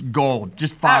 just gold,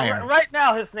 just fire. Right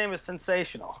now, his name is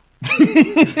Sensational.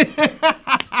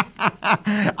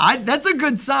 That's a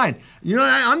good sign. You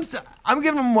know, I'm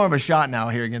giving him more of a shot now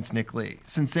here against Nick Lee.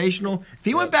 Sensational. If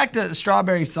he went back to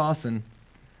strawberry saucing,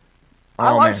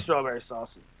 I like man, strawberry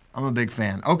sauce. I'm a big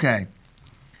fan. Okay,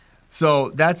 so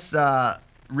that's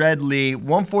Red Lee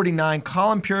 149.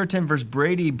 Colin Puritan versus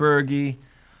Brady Berge.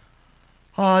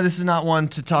 This is not one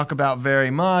to talk about very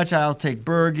much. I'll take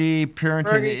Berge.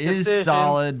 Puritan Berge is decision.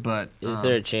 solid, but Is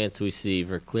there a chance we see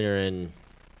Verclaren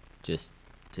just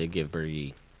to give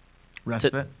Berge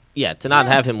respite? to not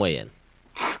have him weigh in?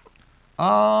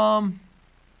 I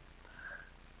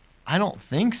don't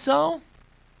think so.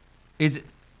 Is it?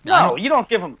 I No, don't- you don't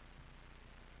give him.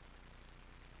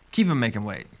 keep him making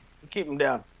weight. Keep him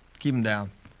down. Keep him down.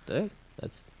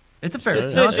 That's It's a fair.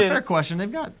 Decision. No, it's a fair question.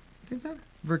 They've got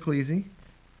Verclese.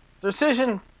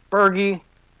 Decision, Berge,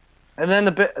 and then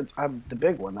the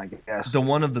big one, I guess. The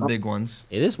one of the big ones.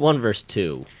 it is 1 versus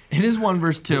 2. It is 1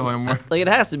 versus 2, and we're, Like it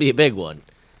has to be a big one.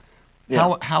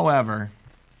 Yeah. however,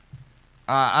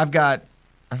 I've got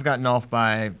Nolf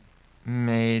by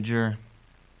major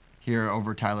here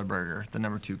over Tyler Berger, the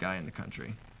number 2 guy in the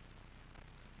country.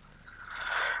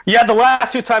 Yeah, the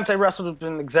last 2 times I wrestled have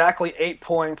been exactly 8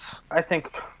 points. I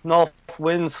think Nolf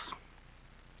wins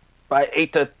by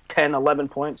 8 to 10, 11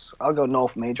 points. I'll go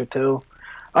Nolf major too.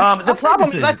 The I'll say problem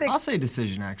is, decision. I'll say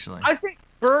decision actually. I think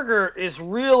Berger is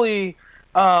really,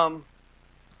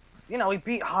 he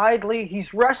beat Hidley.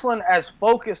 He's wrestling as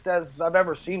focused as I've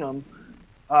ever seen him.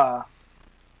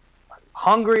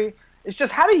 Hungry. It's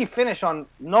just, how did he finish on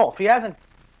Nolf? He hasn't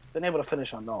been able to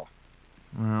finish on Nolf.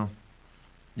 Well,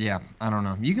 yeah, I don't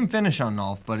know. You can finish on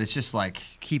Nolf, but it's just like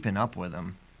keeping up with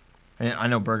him. I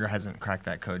know Berger hasn't cracked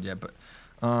that code yet, but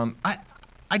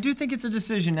I do think it's a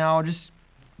decision now.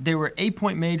 They were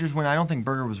 8-point majors when I don't think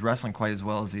Berger was wrestling quite as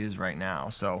well as he is right now.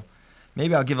 So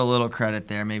maybe I'll give a little credit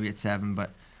there. Maybe it's 7,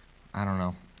 but I don't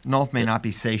know. Nolf may not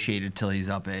be satiated till he's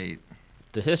up 8.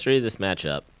 The history of this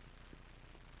matchup: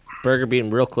 Berger being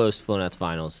real close to Flow Nuts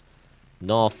finals.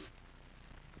 Nolf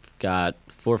got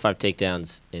 4 or 5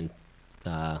 takedowns in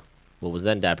what was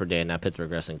then Dapper Day and now Pittsburgh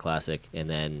Wrestling Classic, and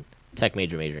then Tech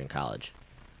major in college.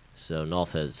 So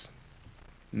Nolf has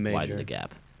widened the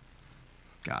gap.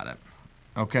 Got it.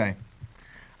 Okay.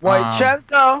 White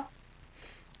Chenzo.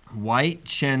 White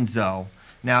Chenzo.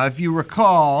 Now, if you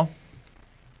recall,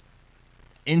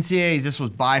 NCAAs, this was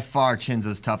by far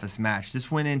Chenzo's toughest match. This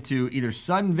went into either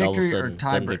sudden victory or sudden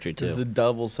tiebreak. victory It was too. a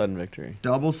double sudden victory.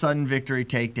 Double sudden victory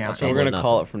takedown. That's what And we're gonna nothing.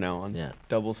 call it from now on. Yeah.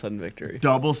 Double sudden victory.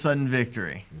 Double sudden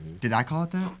victory. Did I call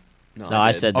it that? No,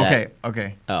 I did. said that. Okay,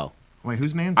 okay. Oh, Wait,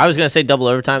 whose man's? I was gonna say double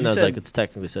overtime. You And I was said- like, it's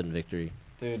technically sudden victory.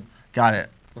 Dude, Got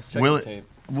it. let's check Will the it- tape.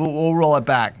 We'll roll it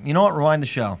back. You know what? Rewind the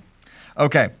show.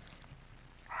 Okay.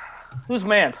 Who's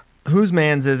man? Whose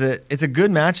man's is it? It's a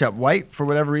good matchup. White, for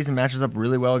whatever reason, matches up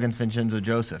really well against Vincenzo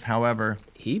Joseph. However,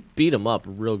 He beat him up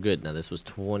real good. Now this was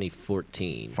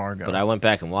 2014. Fargo. But I went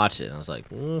back and watched it, and I was like,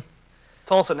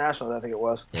 Tulsa National, I think it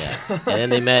was. yeah. And then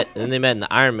they met. And then they met in the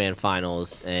Ironman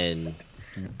finals, and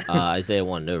Isaiah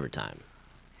won in overtime.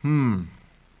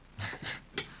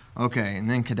 okay, and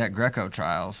then Cadet Greco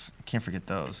trials. Can't forget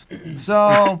those.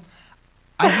 So,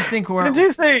 I just think Did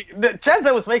you see that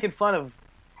Chenzo was making fun of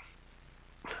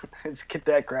his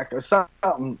Cadet Greco or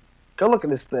something? Go look at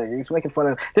this thing. He's making fun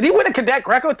of. Did he win a Cadet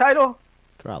Greco title?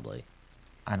 Probably.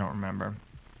 I don't remember.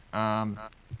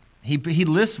 He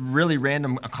lists really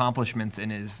random accomplishments in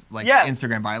his Yeah.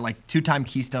 Instagram bio, like 2-time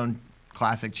Keystone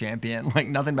Classic champion, like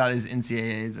nothing about his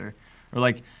NCAAs or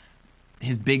like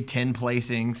his Big Ten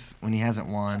placings when he hasn't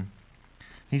won.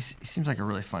 He seems like a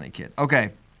really funny kid.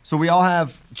 Okay, so we all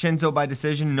have Chenzo by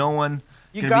decision. No one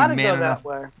You gonna gotta be go man enough. that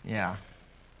way. Yeah.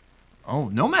 Oh,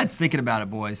 Nomad's thinking about it,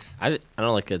 boys. I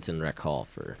don't like that's in rec hall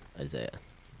for Isaiah.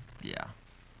 Yeah.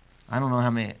 I don't know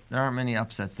how many. There aren't many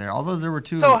upsets there, although there were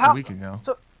 2 So a week ago.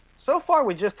 So far,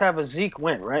 we just have a Zeke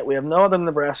win, right? We have no other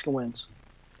Nebraska wins.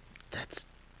 That's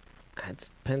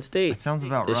Penn State That sounds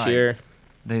about this right. year.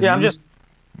 They Yeah, I'm lose- just.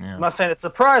 Yeah. I'm not saying it's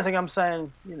surprising. I'm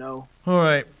saying, you know. All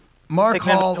right. Mark Take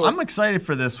them Hall, to it. I'm excited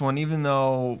for this one, even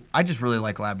though I just really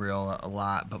like Labriola a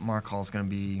lot, but Mark Hall's going to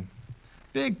be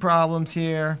big problems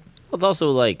here. Well, it's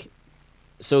also like,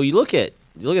 so you look at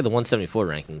the 174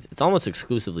 rankings. It's almost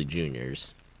exclusively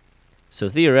juniors. So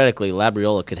theoretically,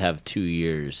 Labriola could have 2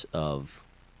 years of.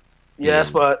 Yes,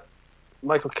 Yeah. but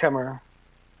Michael Kemmerer.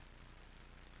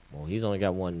 Well, he's only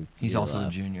got one. He's year also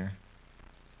left. a junior.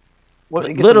 What,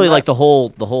 he gets Literally, a- like the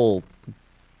whole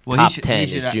Well, Top he should, 10 he is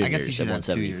should, I guess juniors he at should have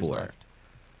 2 years 174. left.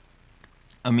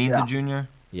 Amin's Yeah. a junior?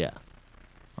 yeah.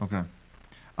 Okay.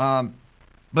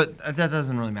 But that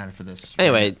doesn't really matter for this.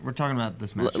 Anyway, right? We're talking about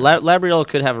this match. Labriola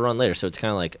could have a run later, so it's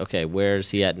kind of like, okay, where's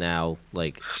he at now?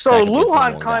 Like, So stack up against the Lujan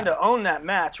number one kind guy. of owned that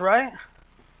match, right?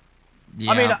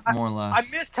 Yeah, I mean, more or less.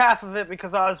 I missed half of it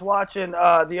because I was watching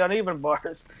the uneven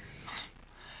bars.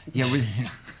 Yeah, yeah,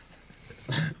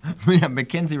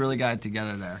 McKenzie really got it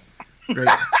together there. Great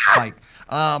fight.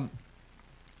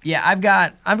 Yeah, I've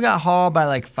got Hall by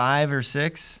like 5 or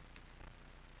 6.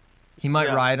 He might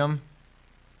Yeah. ride him.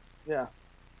 Yeah.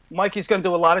 Mikey's going to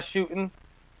do a lot of shooting.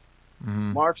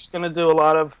 Mm-hmm. Mark's going to do a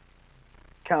lot of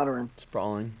countering.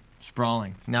 Sprawling.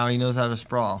 Sprawling. Now he knows how to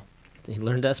sprawl. He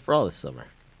learned that sprawl this summer.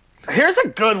 Here's a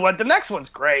good one. The next one's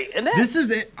great, isn't it? This is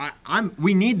it.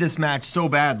 We need this match so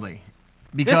badly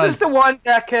This because is the one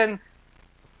that can.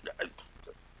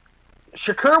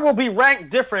 Shakur will be ranked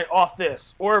different off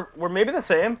this, or maybe the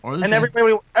same, Or the and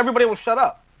same. everybody will shut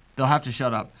up. they'll have to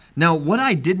shut up. Now, what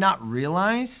I did not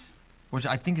realize, which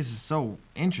I think is so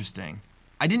interesting,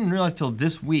 I didn't realize till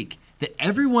this week that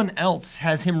everyone else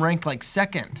has him ranked like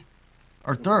 2nd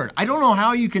or 3rd. I don't know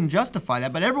how you can justify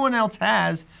that, but everyone else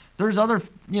has. There's other,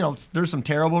 there's some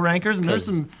terrible rankers, and there's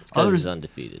some It's 'cause others. he's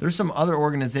undefeated. There's some other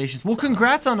organizations. Well,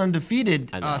 congrats on undefeated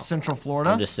I know. Central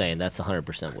Florida. I'm just saying that's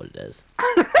 100% what it is.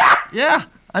 Yeah,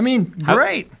 I mean,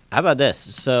 great. How about this?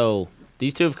 So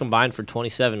these two have combined for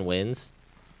 27 wins.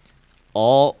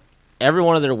 Every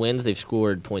one of their wins, they've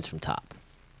scored points from top.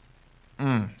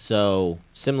 So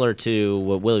similar to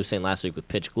what Willie was saying last week with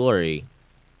Pitch Glory,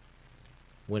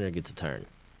 winner gets a turn.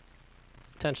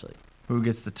 Potentially. Who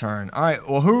gets the turn? All right.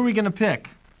 Well, who are we gonna pick?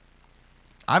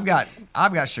 I've got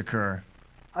Shakur,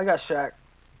 I got Shaq.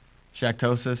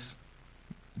 Shaktosis,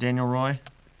 Daniel Roy.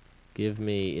 Give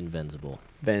me Invincible.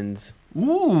 Benz.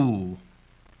 Ooh.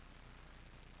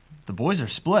 The boys are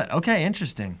split. Okay,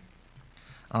 interesting.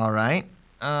 All right.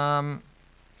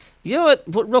 You know what?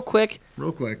 Real quick,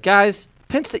 Real quick. guys,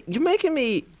 Penn State, you're making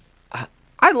me.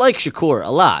 I like Shakur a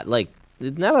lot. Like,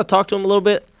 now that I've talked to him a little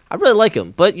bit, I really like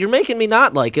him. But you're making me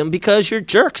not like him because you're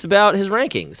jerks about his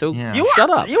ranking. So Yeah. shut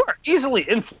up. You are easily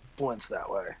influenced that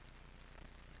way.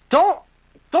 Don't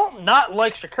not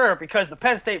like Shakur because the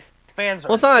Penn State fans are.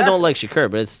 Well, it's not I don't obsessed. like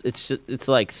Shakur, but it's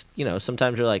like,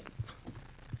 sometimes you're like,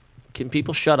 can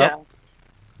people shut Yeah. up?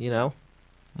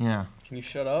 Yeah. Can you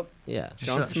shut up? Yeah.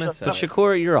 John Shut- Smith said But it.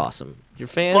 Shakur, you're awesome. Your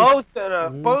fans.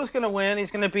 Bo's gonna win.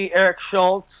 He's gonna beat Eric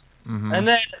Schultz, Mm-hmm. and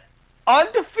then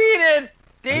undefeated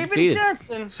David Undefeated.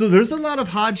 Jensen. So there's a lot of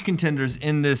Hodge contenders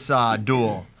in this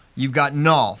duel. You've got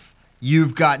Nolf,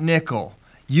 you've got Nickel,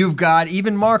 you've got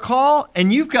even Mark Hall,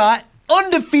 and you've got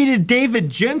undefeated David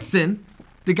Jensen.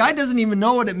 The guy doesn't even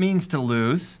know what it means to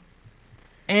lose.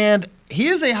 And he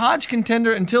is a Hodge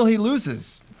contender until he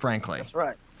loses, frankly. That's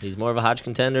right. He's more of a Hodge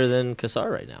contender than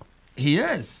Kassar right now. He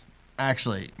is,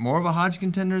 actually, more of a Hodge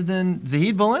contender than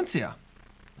Zahid Valencia.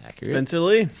 Accurate. Spencer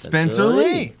Lee. Spencer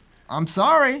Lee. I'm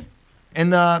sorry. And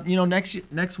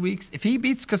next week's, if he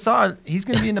beats Kassar, he's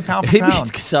going to be in the pound If for he beats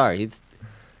pound. Kassar,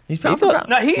 He's pound for pound.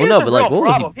 No, he Well, is no, a but, real like, what would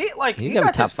he- problem. he's He got a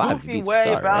got top this 5 if he goofy beats way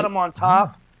Kassar, about right? him on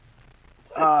top.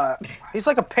 He's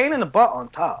like a pain in the butt on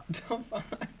top.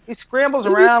 He scrambles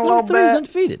around a little He's bit.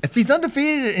 undefeated. If he's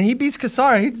undefeated and he beats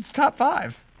Kassar, he's top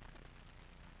 5.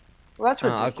 Well, that's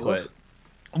I'll ridiculous.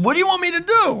 quit. What do you want me to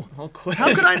do? I'll quit.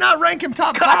 How could I not rank him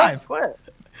top God, 5? quit.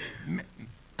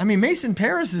 I mean, Mason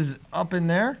Paris is up in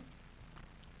there.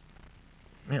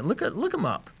 Man, look him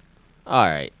up. All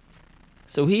right.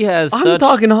 So he has I'm such.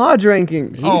 talking Hodge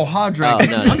rankings. Hodge rankings.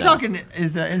 no, no, I'm no. talking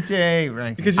is the NCAA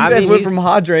rankings. Because you I guys mean, went he's- from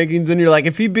Hodge rankings, and you're like,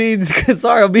 if he beats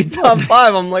Kassar, he'll be top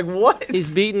 5. I'm like, what? He's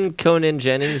beaten Conan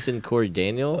Jennings and Corey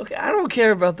Daniel. Okay, I don't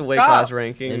care about the weight Stop. class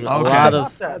ranking. And Okay. a lot I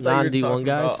of thought you were non-D1 talking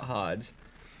guys. about Hodge.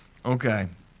 Okay.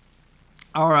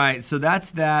 All right, so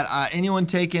that's that. Anyone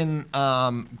taking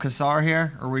Kassar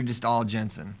here, or are we just all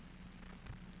Jensen?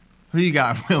 Who you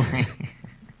got, Willie?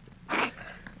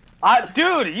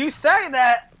 Dude, you say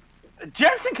that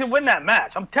Jensen can win that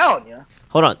match. I'm telling you.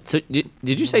 Hold on. So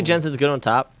did you say Jensen's good on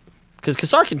top? Because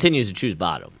Kassar continues to choose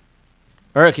bottom.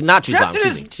 Or not choose bottom,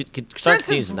 Jensen excuse me. Kassar continues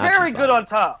Jensen's to not very choose good bottom. on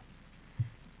top.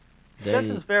 then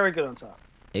Jensen's very good on top.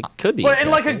 it could be But in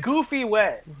like a interesting. goofy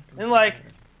way. And like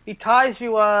he ties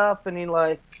you up and he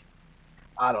like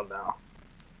I don't know.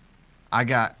 I'm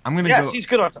gonna Yes, go. he's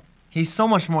good on top. He's so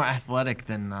much more athletic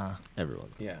than. Everyone,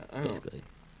 Yeah, I don't. basically.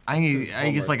 I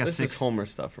think it's like a this six. is Homer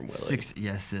stuff from Willie. Six.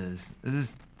 Yes, it is. This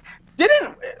is.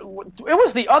 Didn't it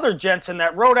was the other Jensen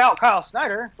that wrote out Kyle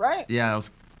Snyder, right? Yeah, that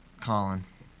was Colin.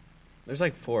 There's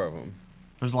like 4 of them.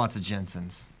 There's lots of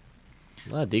Jensens.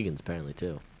 A lot of Deegans apparently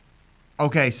too.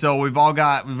 Okay, so we've all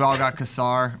got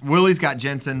Kassar. Willie's got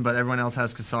Jensen, but everyone else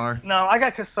has Kassar. No, I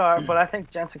got Kassar, but I think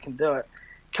Jensen can do it.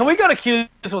 Can we go to Q's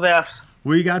with F's?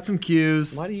 We got some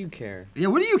Qs. Why do you care? Yeah,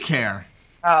 what do you care?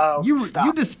 Oh, You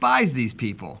stop. despise these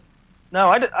people. No,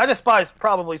 I despise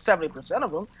probably 70%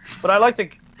 of them, but I like the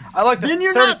Then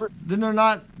you're 30%. not. Then they're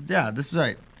not. Yeah, this is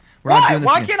right. We're not Why? doing this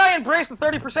Why again. can't I embrace the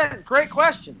 30%? Great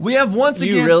question. We have once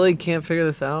You again. really can't figure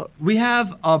this out? We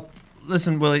have a.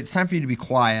 Listen, Willie. It's time for you to be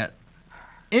quiet.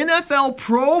 NFL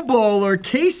Pro Bowler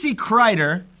Casey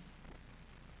Kreider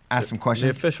asked some The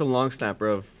questions. official long snapper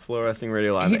of Flow Wrestling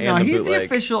Radio Live He- and no, the he's bootleg. the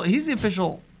official. He's the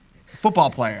official football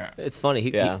player. It's funny.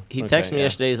 He Yeah, he okay, texted me yeah.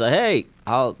 yesterday. He's like, "Hey,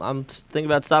 I'm thinking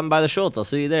about stopping by the Schultz. I'll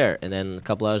see you there." And then a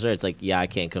couple hours later, it's like, "Yeah, I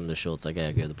can't come to Schultz. I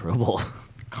gotta go to the Pro Bowl."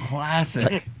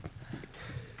 Classic.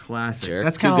 Classic. Jerk.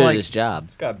 That's Too kind good of at like. his job.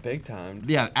 Got big time.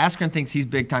 Yeah, Askren thinks he's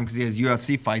big time because he has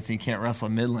UFC fights and he can't wrestle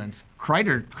in Midlands.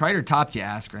 Kreider topped you,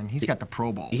 Askren. He's got the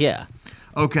Pro Bowl. Yeah.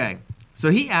 Okay, so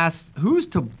he asked who's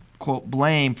to quote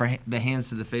blame for the hands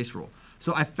to the face rule.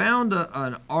 So I found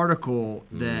an article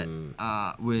that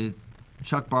with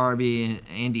Chuck Barbie and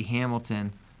Andy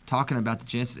Hamilton talking about the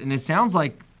chances, and it sounds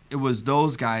like it was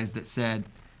those guys that said,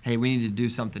 "Hey, we need to do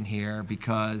something here,"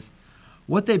 because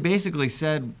what they basically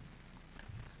said.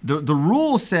 The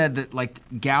rule said that like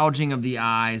gouging of the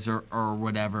eyes or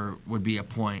whatever would be a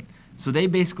point. So they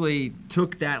basically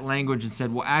took that language and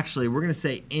said, well, actually, we're going to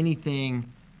say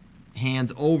anything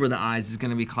hands over the eyes is going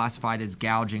to be classified as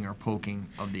gouging or poking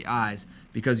of the eyes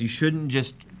because it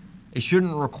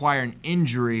shouldn't require an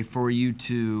injury for you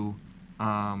to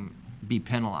be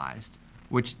penalized,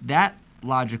 which that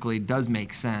logically does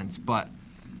make sense. But,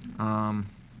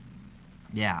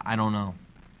 yeah, I don't know.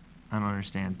 I don't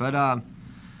understand. But,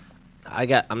 I'm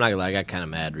not gonna lie, I got kind of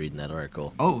mad reading that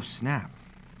article. oh, snap.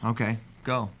 Okay,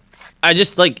 go. I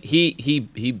just like he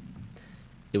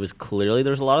it was clearly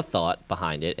there was a lot of thought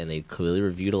behind it, and they clearly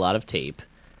reviewed a lot of tape,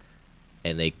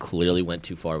 and they clearly went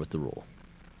too far with the rule,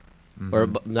 or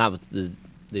not with the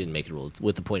they didn't make it a rule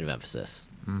with the point of emphasis.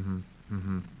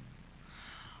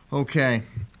 Okay.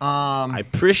 I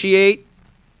appreciate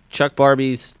Chuck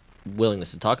Barbie's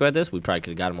willingness to talk about this. We probably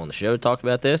could have got him on the show to talk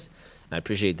about this, and I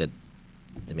appreciate that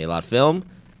they made a lot of film.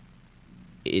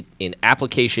 It in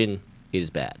application it is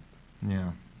bad.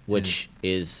 Yeah. Which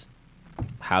is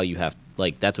how you have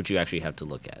that's what you actually have to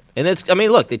look at. And it's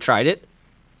look, they tried it.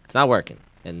 It's not working.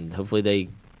 And hopefully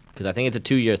because I think it's a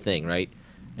 2-year thing, right?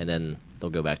 And then they'll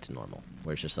go back to normal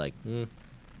where it's just like,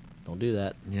 don't do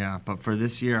that. Yeah, but for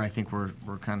this year, I think we're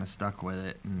kind of stuck with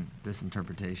it in this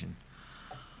interpretation.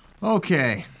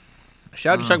 Okay.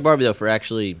 Shout out to Chuck Barbie though for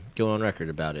actually going on record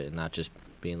about it and not just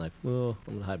being like, well,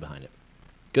 I'm gonna hide behind it.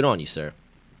 Good on you, sir.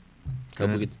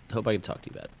 Hope I can talk to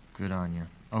you about it. Good on you.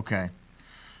 Okay.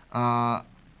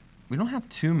 We don't have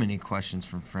too many questions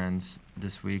from friends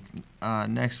this week.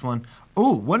 Next one.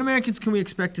 Oh, what Americans can we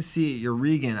expect to see at your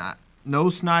Regan? No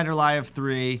Snyder Live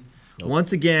 3. Nope.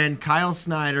 Once again, Kyle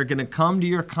Snyder going to come to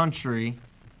your country,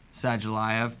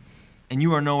 Sajalayev, and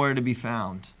you are nowhere to be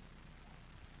found.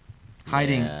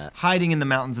 Hiding in the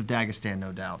mountains of Dagestan,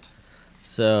 no doubt.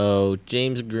 So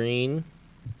James Green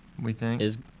We think.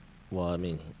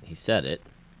 he said it.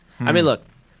 Look,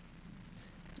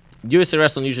 USA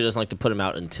Wrestling usually doesn't like to put them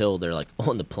out until they're like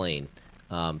on the plane,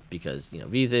 because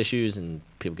visa issues and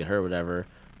people get hurt, or whatever.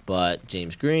 But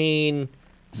James Green,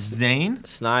 Zane?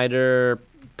 Snyder,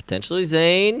 potentially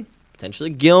Zane, potentially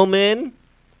Gilman,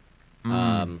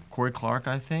 Corey Clark,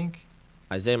 I think.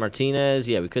 Isaiah Martinez.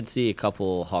 Yeah, we could see a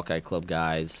couple Hawkeye Club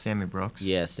guys. Sammy Brooks.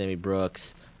 Yeah, Sammy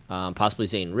Brooks, possibly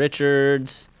Zane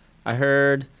Richards. I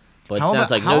heard, but it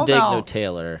sounds like no Dake, no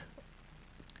Taylor.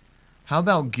 How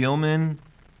about Gilman,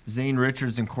 Zane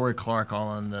Richards, and Corey Clark all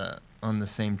on the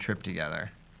same trip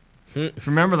together?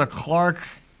 Remember the Clark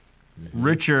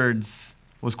Richards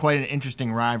was quite an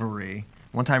interesting rivalry.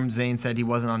 One time Zane said he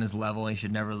wasn't on his level, he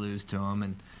should never lose to him,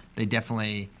 and they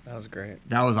definitely. That was great.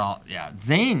 That was all. Yeah,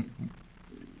 Zane.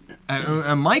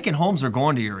 Mike and Holmes are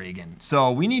going to Uregan,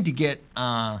 so we need to get.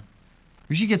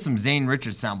 We should get some Zane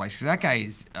Richards sound bites because that guy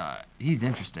is he's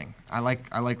interesting. I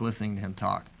like listening to him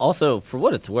talk. Also, for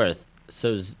what it's worth,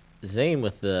 so Zane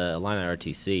with the Illini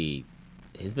RTC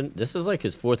this is like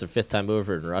his 4th or 5th time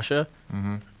over in Russia.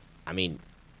 Mm-hmm. I mean,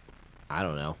 I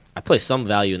don't know. I place some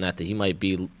value in that he might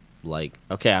be like,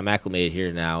 okay, I'm acclimated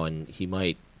here now, and he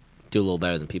might do a little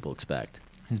better than people expect.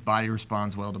 His body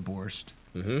responds well to borscht.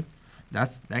 Mm-hmm.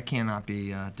 That cannot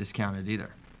be discounted either.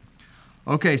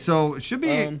 Okay, so it should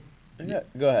be. Yeah,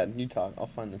 go ahead. You talk. I'll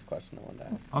find this question I wanted to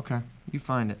ask. Okay, you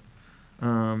find it.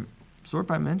 Sort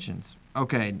by mentions.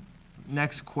 Okay,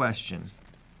 next question.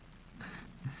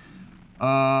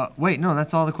 Wait, no,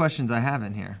 that's all the questions I have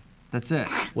in here. That's it.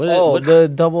 What the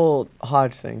double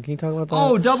Hodge thing. Can you talk about that?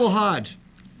 Oh, double Hodge.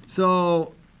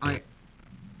 So,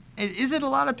 is it a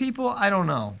lot of people? I don't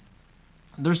know.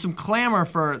 There's some clamor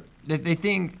for they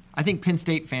think. I think Penn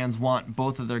State fans want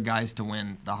both of their guys to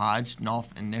win the Hodge,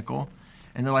 Nolf and Nickel.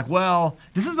 And they're like, well,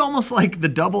 this is almost like the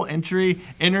double entry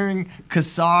entering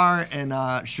Kassar and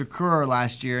Shakur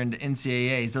last year into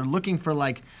NCAAs. They're looking for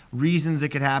like reasons it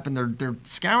could happen. They're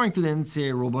scouring through the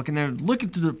NCAA rulebook and they're looking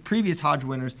through the previous Hodge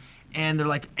winners. And they're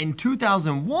like, in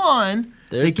 2001,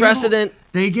 There's precedent.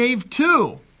 They gave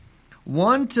 2.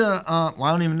 One to I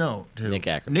don't even know. Nick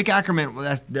Ackerman. Nick Ackerman. Well,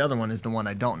 that's the other one is the one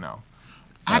I don't know.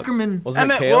 Ackerman. Wasn't it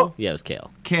Emmett, Kale? well- Yeah, it was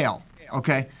Kale. Kale.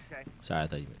 Okay. Sorry, I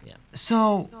thought you meant, yeah.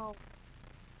 So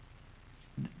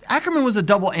Ackerman was a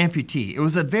double amputee. It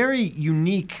was a very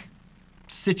unique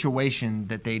situation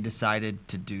that they decided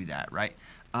to do that, right?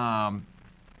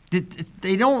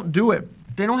 They don't do it.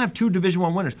 They don't have 2 Division I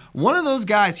winners. One of those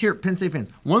guys here, Penn State fans,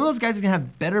 one of those guys is going to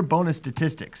have better bonus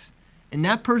statistics. And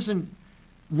that person,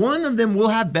 one of them will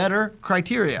have better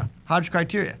criteria, Hodge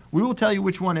criteria. We will tell you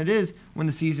which one it is when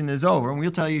the season is over, and we'll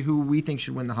tell you who we think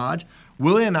should win the Hodge.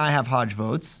 Willie and I have Hodge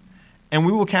votes, and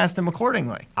we will cast them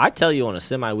accordingly. I tell you on a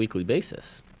semi-weekly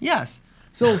basis. Yes.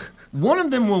 So one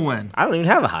of them will win. I don't even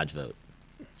have a Hodge vote.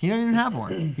 He doesn't even have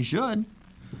one. He should.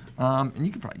 And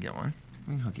you could probably get one.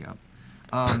 We can hook you up.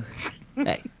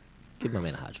 Hey, give my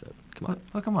man a Hodge vote. Come on.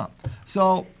 Hook him up.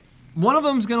 So one of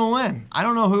them's going to win. I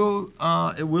don't know who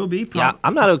it will be. Yeah,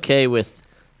 I'm not okay with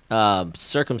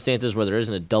circumstances where there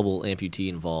isn't a double amputee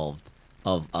involved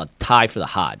of a tie for the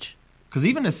Hodge. Because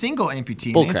even a single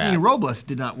amputee, Bull Anthony crap. Robles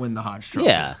did not win the Hodge Trophy.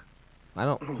 Yeah. I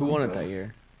don't. Who won it that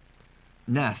year?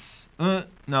 Ness.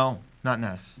 No, not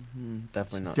Ness.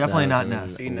 Definitely not. It's definitely not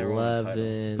Ness. He never won a title.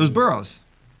 It was Burroughs.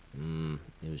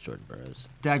 It was Jordan Burroughs.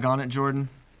 Daggone it, Jordan.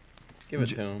 Give it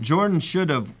to him. Jordan should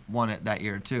have won it that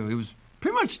year, too. He was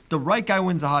pretty much the right guy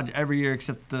wins the Hodge every year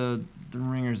except the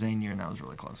Ringer Zane year, and that was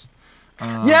really close.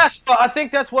 Yes, but I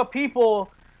think that's what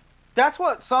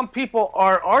some people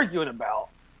are arguing about.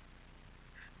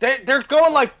 They're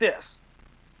going like this.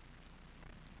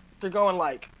 They're going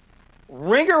like,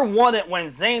 Ringer won it when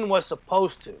Zane was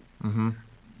supposed to. Mm-hmm.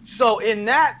 So in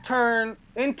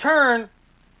turn,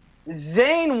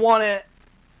 Zane won it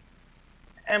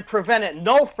and prevented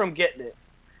Nolf from getting it.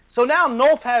 So now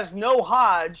Nolf has no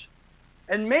Hodge,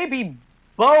 and maybe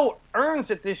Bo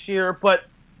earns it this year, but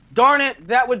darn it,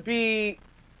 that would be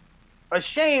a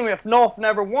shame if Nolf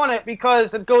never won it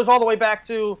because it goes all the way back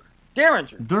to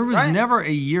Derringer. There was right? never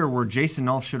a year where Jason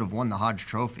Nolf should have won the Hodge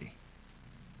Trophy.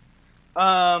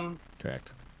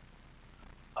 Correct.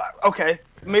 Okay,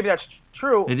 maybe that's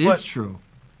true. It but is true.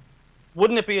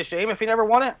 Wouldn't it be a shame if he never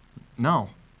won it? No,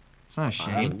 it's not a I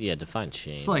shame. mean, yeah, define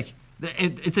shame. It's like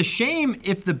it's a shame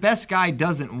if the best guy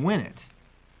doesn't win it.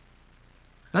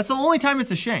 That's the only time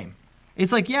it's a shame.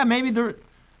 It's like, yeah, maybe there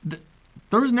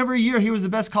was never a year he was the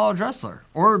best college wrestler,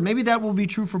 or maybe that will be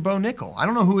true for Bo Nickel. I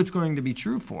don't know who it's going to be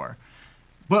true for,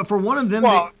 but for one of them,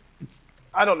 Well,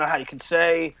 I don't know how you could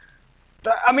say.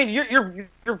 I mean,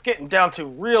 you're getting down to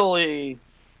really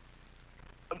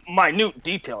minute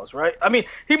details, right? I mean,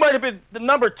 he might have been the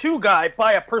number 2 guy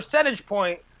by a percentage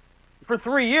point for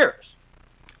 3 years.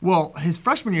 well, his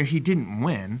freshman year he didn't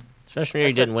win. His freshman year,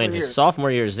 he Except didn't win. for His years.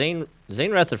 sophomore year, Zane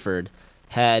Rutherford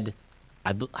had,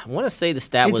 I want to say the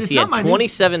stat It's- was it's he had not minute.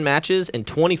 27 matches, and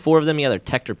 24 of them he either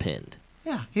teched or pinned.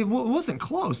 Yeah, it wasn't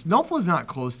close. Nolf was not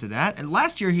close to that. And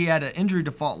last year he had an injury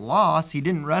default loss. He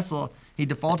didn't wrestle. He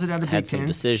defaulted out of Had Big some Ten.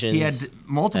 decisions. He had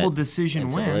multiple Had decision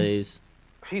wins. NCAAs.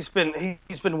 He's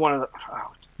been one of the.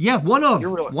 Oh. Yeah, You're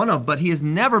really- one of, but he has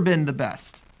never been the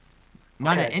best.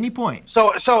 Not at Okay. any point.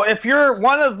 So if you're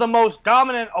one of the most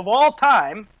dominant of all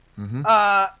time, Mm-hmm.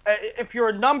 if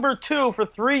you're number 2 for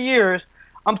 3 years,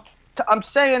 I'm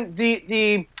saying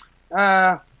the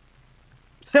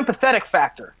sympathetic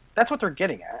factor. That's what they're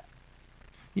getting at.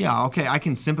 Yeah, okay, I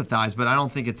can sympathize, but I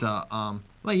don't think it's a.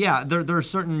 Well, yeah, there are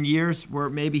certain years where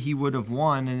maybe he would have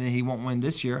won and he won't win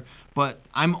this year. But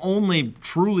I'm only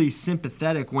truly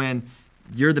sympathetic when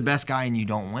you're the best guy and you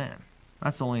don't win.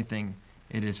 That's the only thing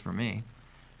it is for me.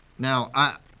 Now,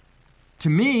 to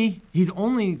me, he's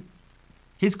only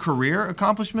his career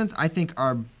accomplishments, I think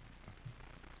are.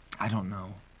 I don't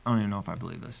know. I don't even know if I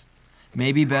believe this.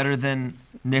 Maybe better than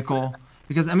Nickel,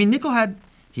 because I mean Nickel had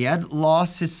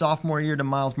lost his sophomore year to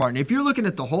Miles Martin. If you're looking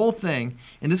at the whole thing,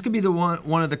 and this could be the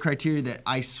one of the criteria that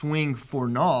I swing for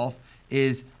Nolf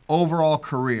is overall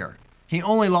career. He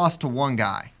only lost to one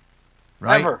guy,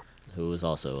 right? Ever. Who was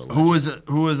also a legend.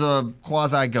 Who was a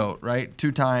quasi GOAT, right?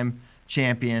 2-time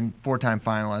champion, 4-time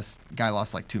finalist. Guy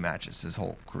lost like 2 matches his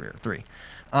whole career, 3.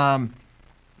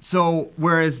 So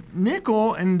whereas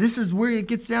Nickel, and this is where it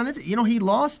gets down into, he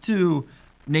lost to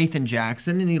Nathan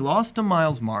Jackson and he lost to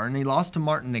Miles Martin. He lost to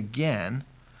Martin again.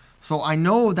 So I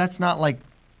know that's not like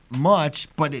much,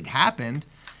 but it happened.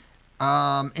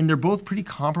 And they're both pretty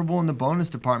comparable in the bonus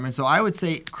department. So I would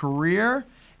say career,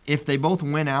 if they both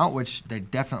win out, which they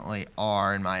definitely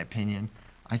are in my opinion,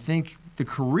 I think the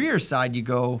career side you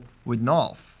go with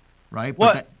Nolf, right? What?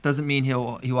 But that doesn't mean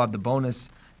he'll have the bonus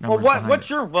numbers Well, behind what's it.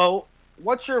 your vote?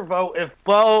 What's your vote if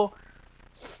Bo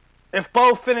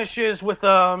finishes with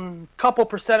couple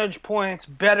percentage points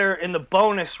better in the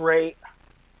bonus rate?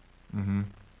 Mm-hmm.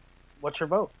 What's your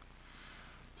vote?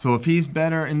 So if he's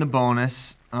better in the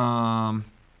bonus, it'll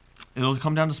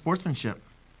come down to sportsmanship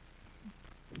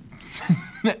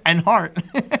and heart.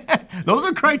 Those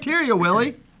are criteria,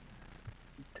 Willie.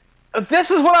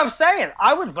 This is what I'm saying.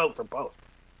 I would vote for both.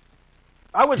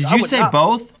 Did you say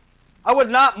both? I would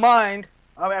not mind.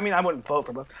 I mean, I wouldn't vote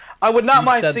for both. I would not You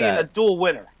mind said seeing that. a dual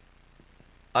winner.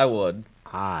 I would.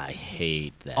 I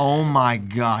hate that. Oh my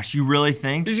gosh! You really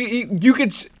think? Did you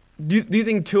could. Do you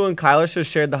think Tua and Kyler should have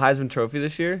shared the Heisman Trophy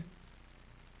this year?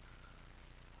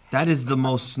 That is the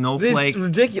most This snowflake. is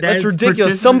ridiculous. that That's is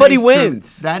ridiculous. Somebody participation.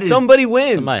 wins. That is Somebody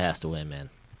wins. Somebody has to win, man.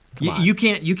 Come on. You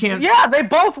can't. You can't. Yeah, they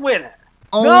both win it.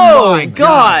 Oh No, my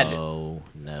God. No.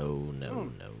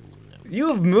 You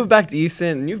have moved back to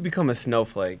Easton and you've become a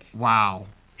snowflake. Wow.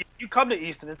 You come to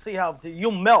Easton and see how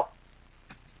you'll melt.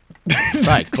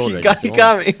 Right, cold You got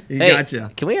me. He Hey,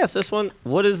 gotcha. can we ask this one?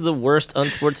 What is the worst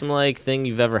unsportsmanlike thing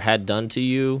you've ever had done to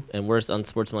you, and worst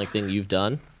unsportsmanlike thing you've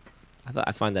done?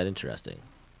 I find that interesting.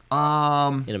 In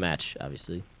a match,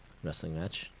 obviously, wrestling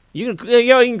match. You can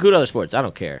include other sports. I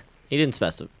don't care. He didn't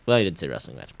specify. Well, he didn't say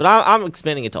wrestling match, but I'm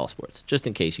expanding it to all sports, just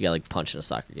in case you got like punched in a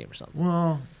soccer game or something.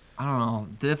 Well, I don't know.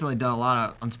 Definitely done a lot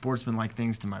of unsportsmanlike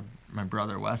things to my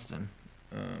brother Weston,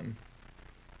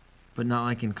 but not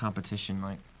like in competition.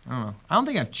 Like I don't know. I don't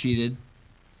think I've cheated.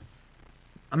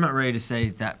 I'm not ready to say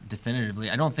that definitively.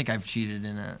 I don't think I've cheated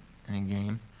in a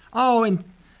game. Oh, and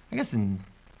I guess I don't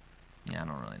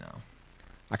really know.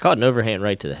 I caught an overhand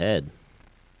right to the head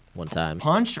one time.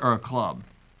 Punch or a club?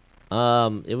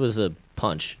 It was a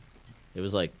punch. It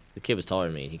was like the kid was taller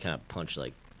than me, and he kind of punched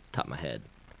like top of my head.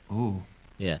 Ooh.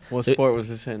 Yeah. What So- sport was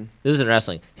this in? This is in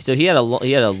wrestling. So he had a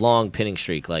long pinning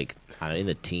streak, like I don't know, in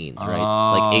the teens, right?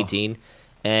 Oh. Like 18.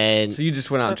 And So you just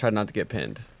went out and tried not to get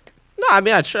pinned. no, I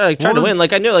mean I tried to was- win.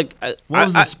 Like I knew, like What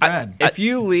was the spread? If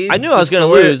you lead, I knew I was the gonna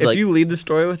story- lose, If like- you lead the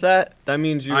story with that, that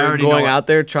means I you're already know going it. out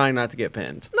there trying not to get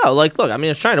pinned. no, like look, I mean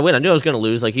I was trying to win. I knew I was gonna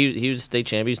lose. Like he was state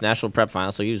champion, he was national prep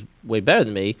final, so he was way better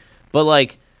than me. But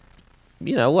like,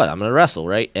 you know what? I'm gonna wrestle,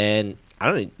 right? And I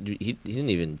don't. He didn't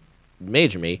even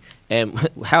major me. And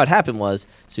how it happened was,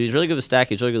 so he's really good with stack.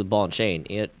 He's really good with ball and chain.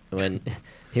 And when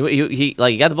he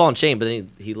got the ball and chain, but then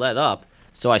he let up.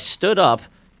 So I stood up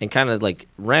and kind of like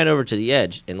ran over to the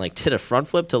edge and like did a front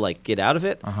flip to like get out of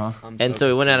it. And so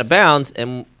he went out of bounds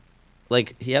and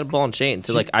like he had a ball and chain.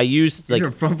 So like I used like You're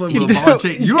a front flip with a ball and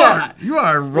chain. You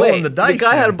are rolling the dice. The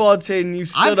guy had a there. ball chain. And you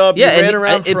stood I've- up. yeah, you ran and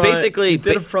around it front. basically you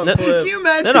did a front no- flip. Can you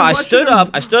imagine? No, I watching stood him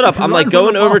up. I'm run like with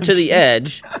going a ball over and to the chain?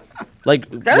 edge, like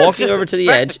That is walking just over to the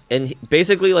respect. edge, and he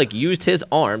basically like used his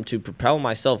arm to propel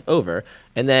myself over,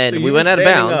 and then So you we were went out of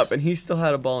standing bounds. up, and he still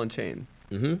had a ball and chain.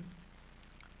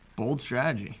 Bold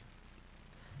strategy.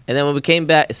 And then when we came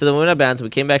back, so then we went out of bounds, and we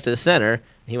came back to the center.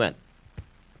 He went,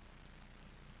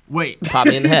 Wait, popped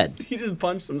me in the head. He just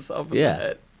punched himself in Yeah. the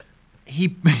head. he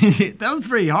that was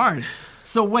pretty hard.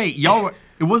 So wait, y'all were,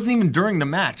 it wasn't even during the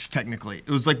match technically. It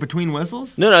was like between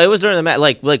whistles? No, it was during the match.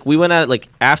 Like we went out like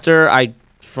after I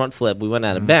front flip, we went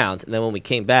out Mm-hmm. of bounds, and then when we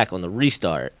came back on the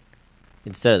restart,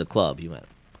 instead of the club, he went,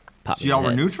 popped So me in y'all the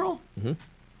were head. neutral? Mm-hmm.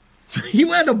 So he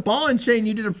had a ball and chain,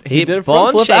 you did a He did a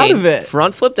ball front and flip out chain, of it.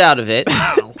 front flipped out of it.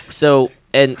 So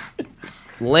and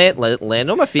land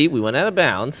on my feet. We went out of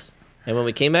bounds, and when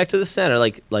we came back to the center,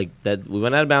 like that, we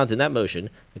went out of bounds in that motion.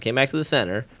 We came back to the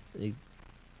center. He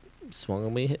swung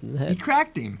on me, hit in the he head.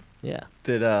 cracked him. Yeah,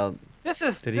 Did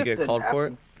Did he get called for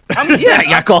it? yeah, I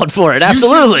got called for it. You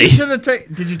Absolutely. should have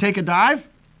did you take a dive?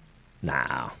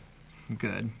 Nah,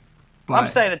 Good. I'm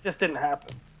But, saying it just didn't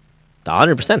happen.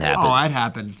 100% happened. oh, that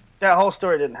happened. That whole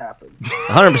story didn't happen.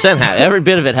 100% happened. Every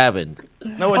bit of it happened.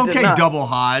 No, it did Okay, not. Double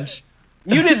Hodge.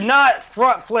 You did not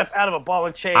front flip out of a ball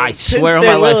and chain. I swear on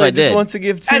my life I did. Just wants to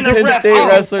give two And the Penn ref- State oh,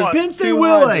 wrestlers Penn State two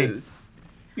Willie. Hodges.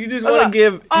 You just want to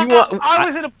give. I want.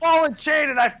 was in a ball and chain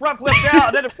and I front flipped out,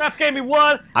 and then the ref gave me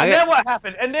one. And then what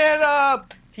happened? And then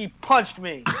he punched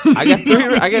me.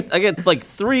 I get like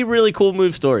 3 really cool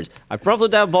move stories. I front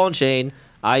flipped out ball and chain.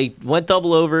 I went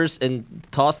double overs and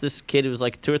tossed this kid who was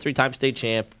like 2 or 3 time state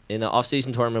champ in an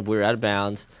off-season tournament. We were out of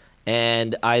bounds,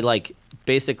 and I like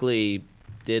basically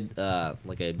did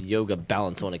like a yoga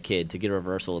balance on a kid to get a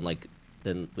reversal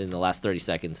in the last 30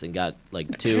 seconds and got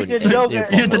like 2. You And did yoga.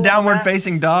 You hit the downward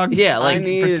facing dog. Yeah, I like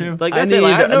need, for 2. like I that's need it.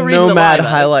 Like, I have no a reason to lie Nomad about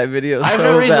it. highlight video. I have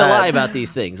so no reason bad. to lie about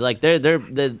these things. Like there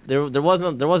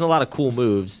wasn't a lot of cool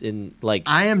moves in like.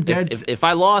 I am dead. If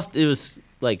I lost, it was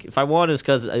like if I won, it was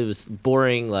because it was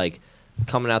boring. Like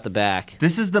coming out the back.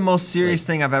 This is the most serious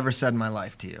thing I've ever said in my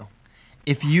life to you.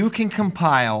 If you can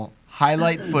compile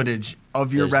highlight footage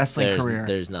of your wrestling career,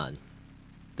 there's none.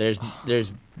 There's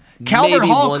Calvert maybe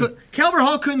Hall. one. Calvert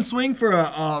Hall couldn't swing for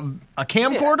a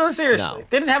camcorder. Seriously. No.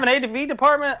 They didn't have an A to V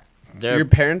department? Your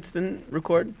parents didn't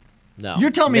record? No. You're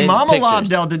telling me Men Mama pictures.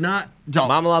 Lobdell did not? No.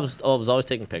 Mama Lob was always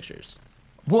taking pictures.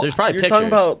 Well, So there's probably You're pictures. talking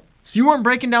about. so you weren't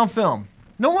breaking down film.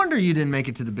 No wonder you didn't make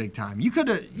it to the big time. You could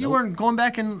have. You weren't going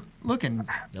back and looking.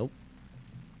 Nope.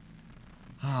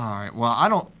 All right. Well, I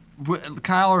don't.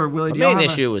 Kyle or Willie, The do y'all main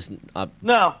have issue was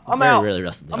No, I'm very out. really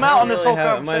wrestled. I'm out on this Really whole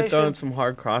I might have thrown conversation. some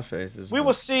hard cross faces. We when,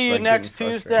 will see you like, next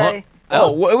getting frustrated. Tuesday.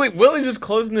 Oh, wait, Willie just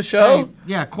closing the show? Hey,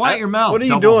 yeah, quiet your mouth. What are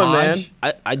you Double doing, Hodge.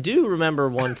 man? I do remember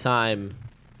one time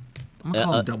I'm gonna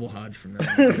call him Double Hodge from now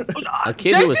on. a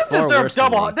kid They who was do far deserve worse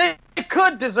than double. me. They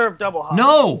could deserve double hot.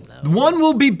 No, one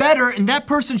will be better, and that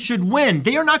person should win.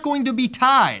 They are not going to be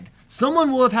tied.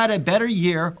 Someone will have had a better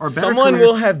year or better Someone career.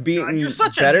 will have beaten You're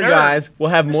such a better nerd. guys, will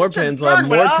have You're more such a pins, will have nerd,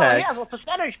 more but, oh, tags. he has a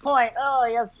percentage point. Oh,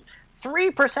 he has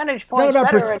 3 percentage It's not points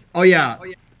about better. oh yeah,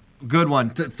 good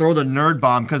one. Throw the nerd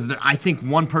bomb because I think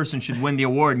one person should win the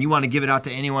award, and you want to give it out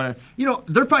to anyone. You know,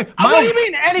 they're probably. What do you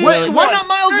mean anyone? Why not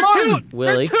Miles They're Martin?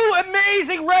 Willie? They're 2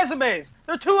 amazing resumes.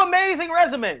 They're 2 amazing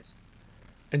resumes.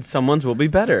 And someone's will be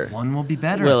better. One will be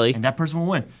better, Willie. and that person will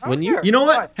win. When you You know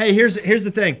what? Hey, here's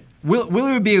the thing.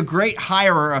 Willie would be a great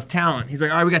hirer of talent. He's like,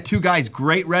 all right, we got 2 guys,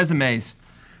 great resumes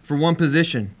for one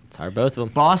position. It's hard, both of them.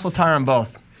 Boss, let's hire them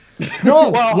both. No,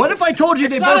 Well, what if I told you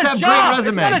they It's not both a have job. great It's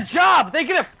resumes? not a job. They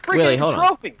get a Willie, freaking hold on.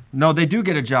 trophy. No, they do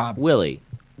get a job. Willie,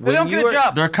 They when don't you get a were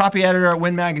job. They're a copy editor at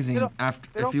Win Magazine. They don't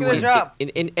If you get a win, job.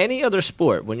 in any other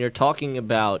sport, when you're talking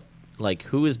about like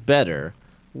who is better,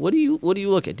 what do you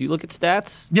look at? Do you look at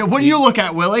stats? yeah. What do you look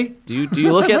at, Willie? Do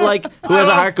you look at like who has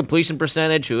a higher completion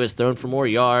percentage, who has thrown for more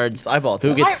yards, eyeball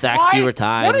who test. gets sacked fewer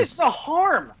times? What is the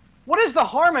harm? What is the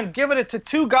harm in giving it to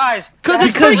 2 guys? Because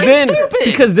it's Because freaking then, stupid.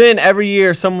 because then every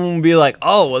year someone will be like,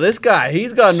 "Oh, well, this guy,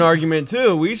 he's got an argument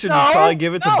too. We should just No, probably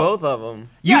give it to no. both of them."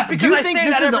 Yeah, do because you I think say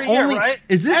this that is the every year, only? right?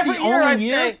 Is this Every the year I only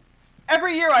year? say-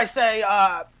 every year I say,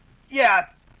 yeah,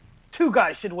 2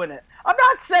 guys should win it. I'm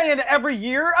not saying every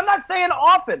year. I'm not saying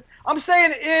often. I'm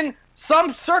saying in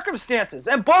some circumstances.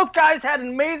 And both guys had an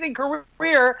amazing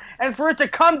career, and for it to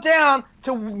come down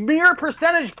to mere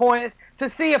percentage points to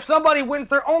see if somebody wins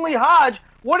their only Hodge,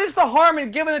 what is the harm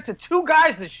in giving it to 2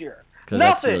 guys this year? 'Cause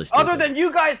that's Nothing, really stupid. other than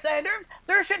you guys saying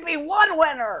there should be 1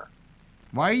 winner.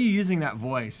 Why are you using that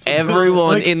voice?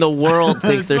 Everyone Like- in the world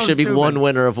thinks It's there so should be stupid. one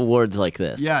winner of awards like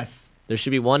this. Yes. There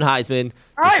should be one Heisman. All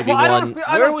There right, should be well, I don't one. feel-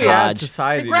 I Where are don't we feel- at in Hodge.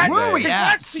 society Congrats- Where are we today? at?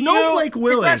 congrats to Snowflake you,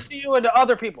 Willie. Congrats to you and to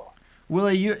other people.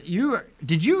 Willie,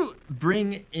 did you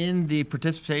bring in the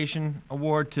participation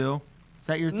award too? Is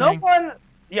that your No thing? one.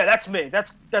 Yeah, that's me.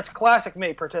 That's classic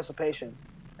me. Participation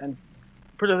and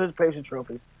participation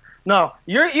trophies. No,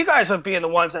 you guys are being the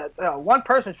ones that one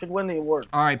person should win the award.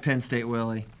 All right, Penn State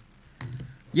Willie.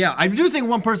 Yeah, I do think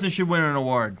one person should win an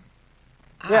award.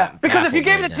 Yeah, because if you baffled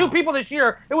gave it right to 2 now. people this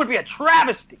year, it would be a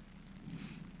travesty.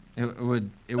 It would.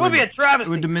 It would be a travesty. It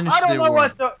would diminish I don't the know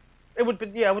award. what the. It would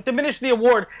be. Yeah, it would diminish the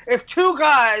award if 2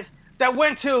 guys that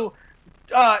went to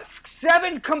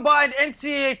 7 combined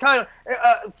NCAA title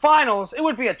finals. It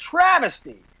would be a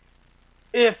travesty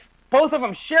if both of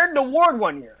them shared an award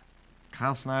one year.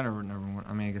 Kyle Snyder would never win.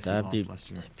 I mean, I guess That'd he be, lost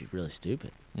last year. that'd be really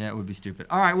stupid. Yeah, it would be stupid.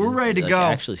 All right, we're This ready is, to like, go.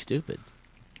 Actually stupid.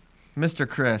 Mr.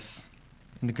 Chris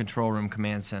in the control room,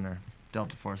 command center,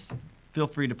 Delta Force. Feel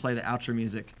free to play the outro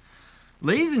music.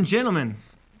 Ladies and gentlemen,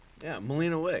 Yeah,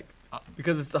 Melina Wick.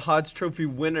 Because it's the Hodge Trophy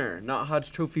winner, not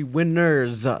Hodge Trophy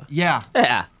winners. yeah.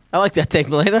 Yeah, I like that take,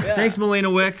 Melina. Thanks, Melina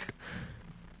Wick,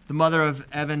 the mother of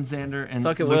Evan Zander and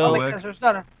Suck it, Luca Will. Wick. Because there's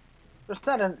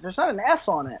not an S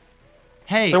on it.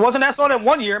 Hey, There wasn't S on it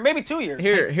 1 year, maybe 2 years.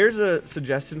 Here's a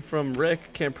suggestion from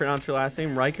Rick. Can't pronounce your last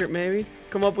name. Reichert, maybe.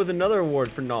 Come up with another award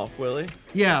for Nolf, Willie.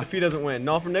 yeah. If he doesn't win,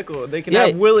 Nolf or Nickel, they can Yeah,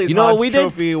 have Willie's you know what Hodge we did?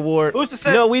 Trophy Award. Who's to say?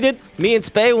 You know what we did? Me and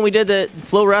Spay, when we did the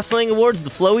Flow Wrestling Awards, the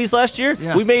Flowies last year,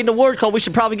 Yeah. we made an award called We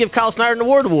Should Probably Give Kyle Snyder an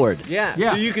Award. Yeah,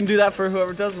 Yeah. so you can do that for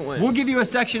whoever doesn't win. We'll give you a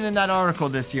section in that article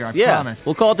this year, I Yeah. promise.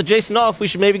 We'll call it the Jason Nolf. We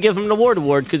should maybe give him an award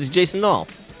because he's Jason Nolf.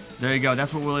 There you go.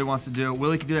 That's what Willie wants to do.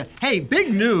 Willie can do that. Hey,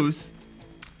 big news.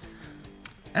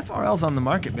 FRL's on the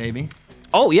market, baby.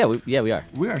 Oh, yeah, we are.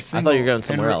 We are single. thought you were going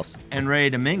somewhere and else. And ready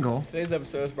to mingle. Today's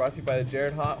episode is brought to you by the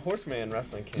Jared Hot Horseman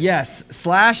Wrestling Camp. Yes,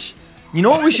 slash. You know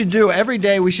what we should do? Every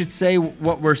day we should say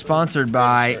what we're sponsored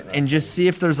by and just see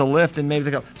if there's a lift and maybe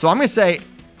they go. So I'm going to say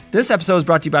this episode is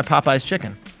brought to you by Popeye's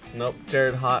Chicken. Nope,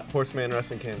 Jared Hot Horseman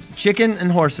Wrestling Camps. Chicken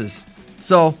and horses.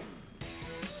 So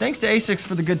thanks to ASICS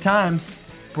for the good times.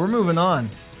 We're moving on.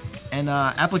 And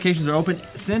applications are open.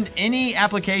 Send any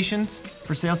applications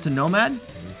for sales to Nomad.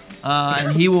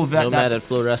 And he will vet Nomad that. at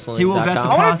FlowWrestling.com. He will vet the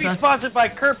I want to be process. sponsored by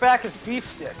Kurt Backus Beef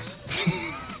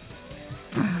Sticks.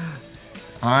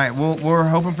 All right, we're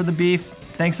hoping for the beef.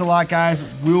 Thanks a lot,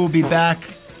 guys. We will be back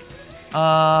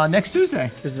next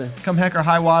Tuesday. Come heck or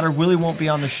high water. Willie won't be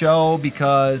on the show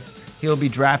because he'll be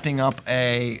drafting up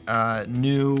a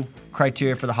new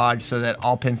criteria for the Hodge so that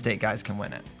all Penn State guys can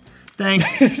win it. Thanks.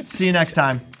 See you next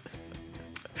time.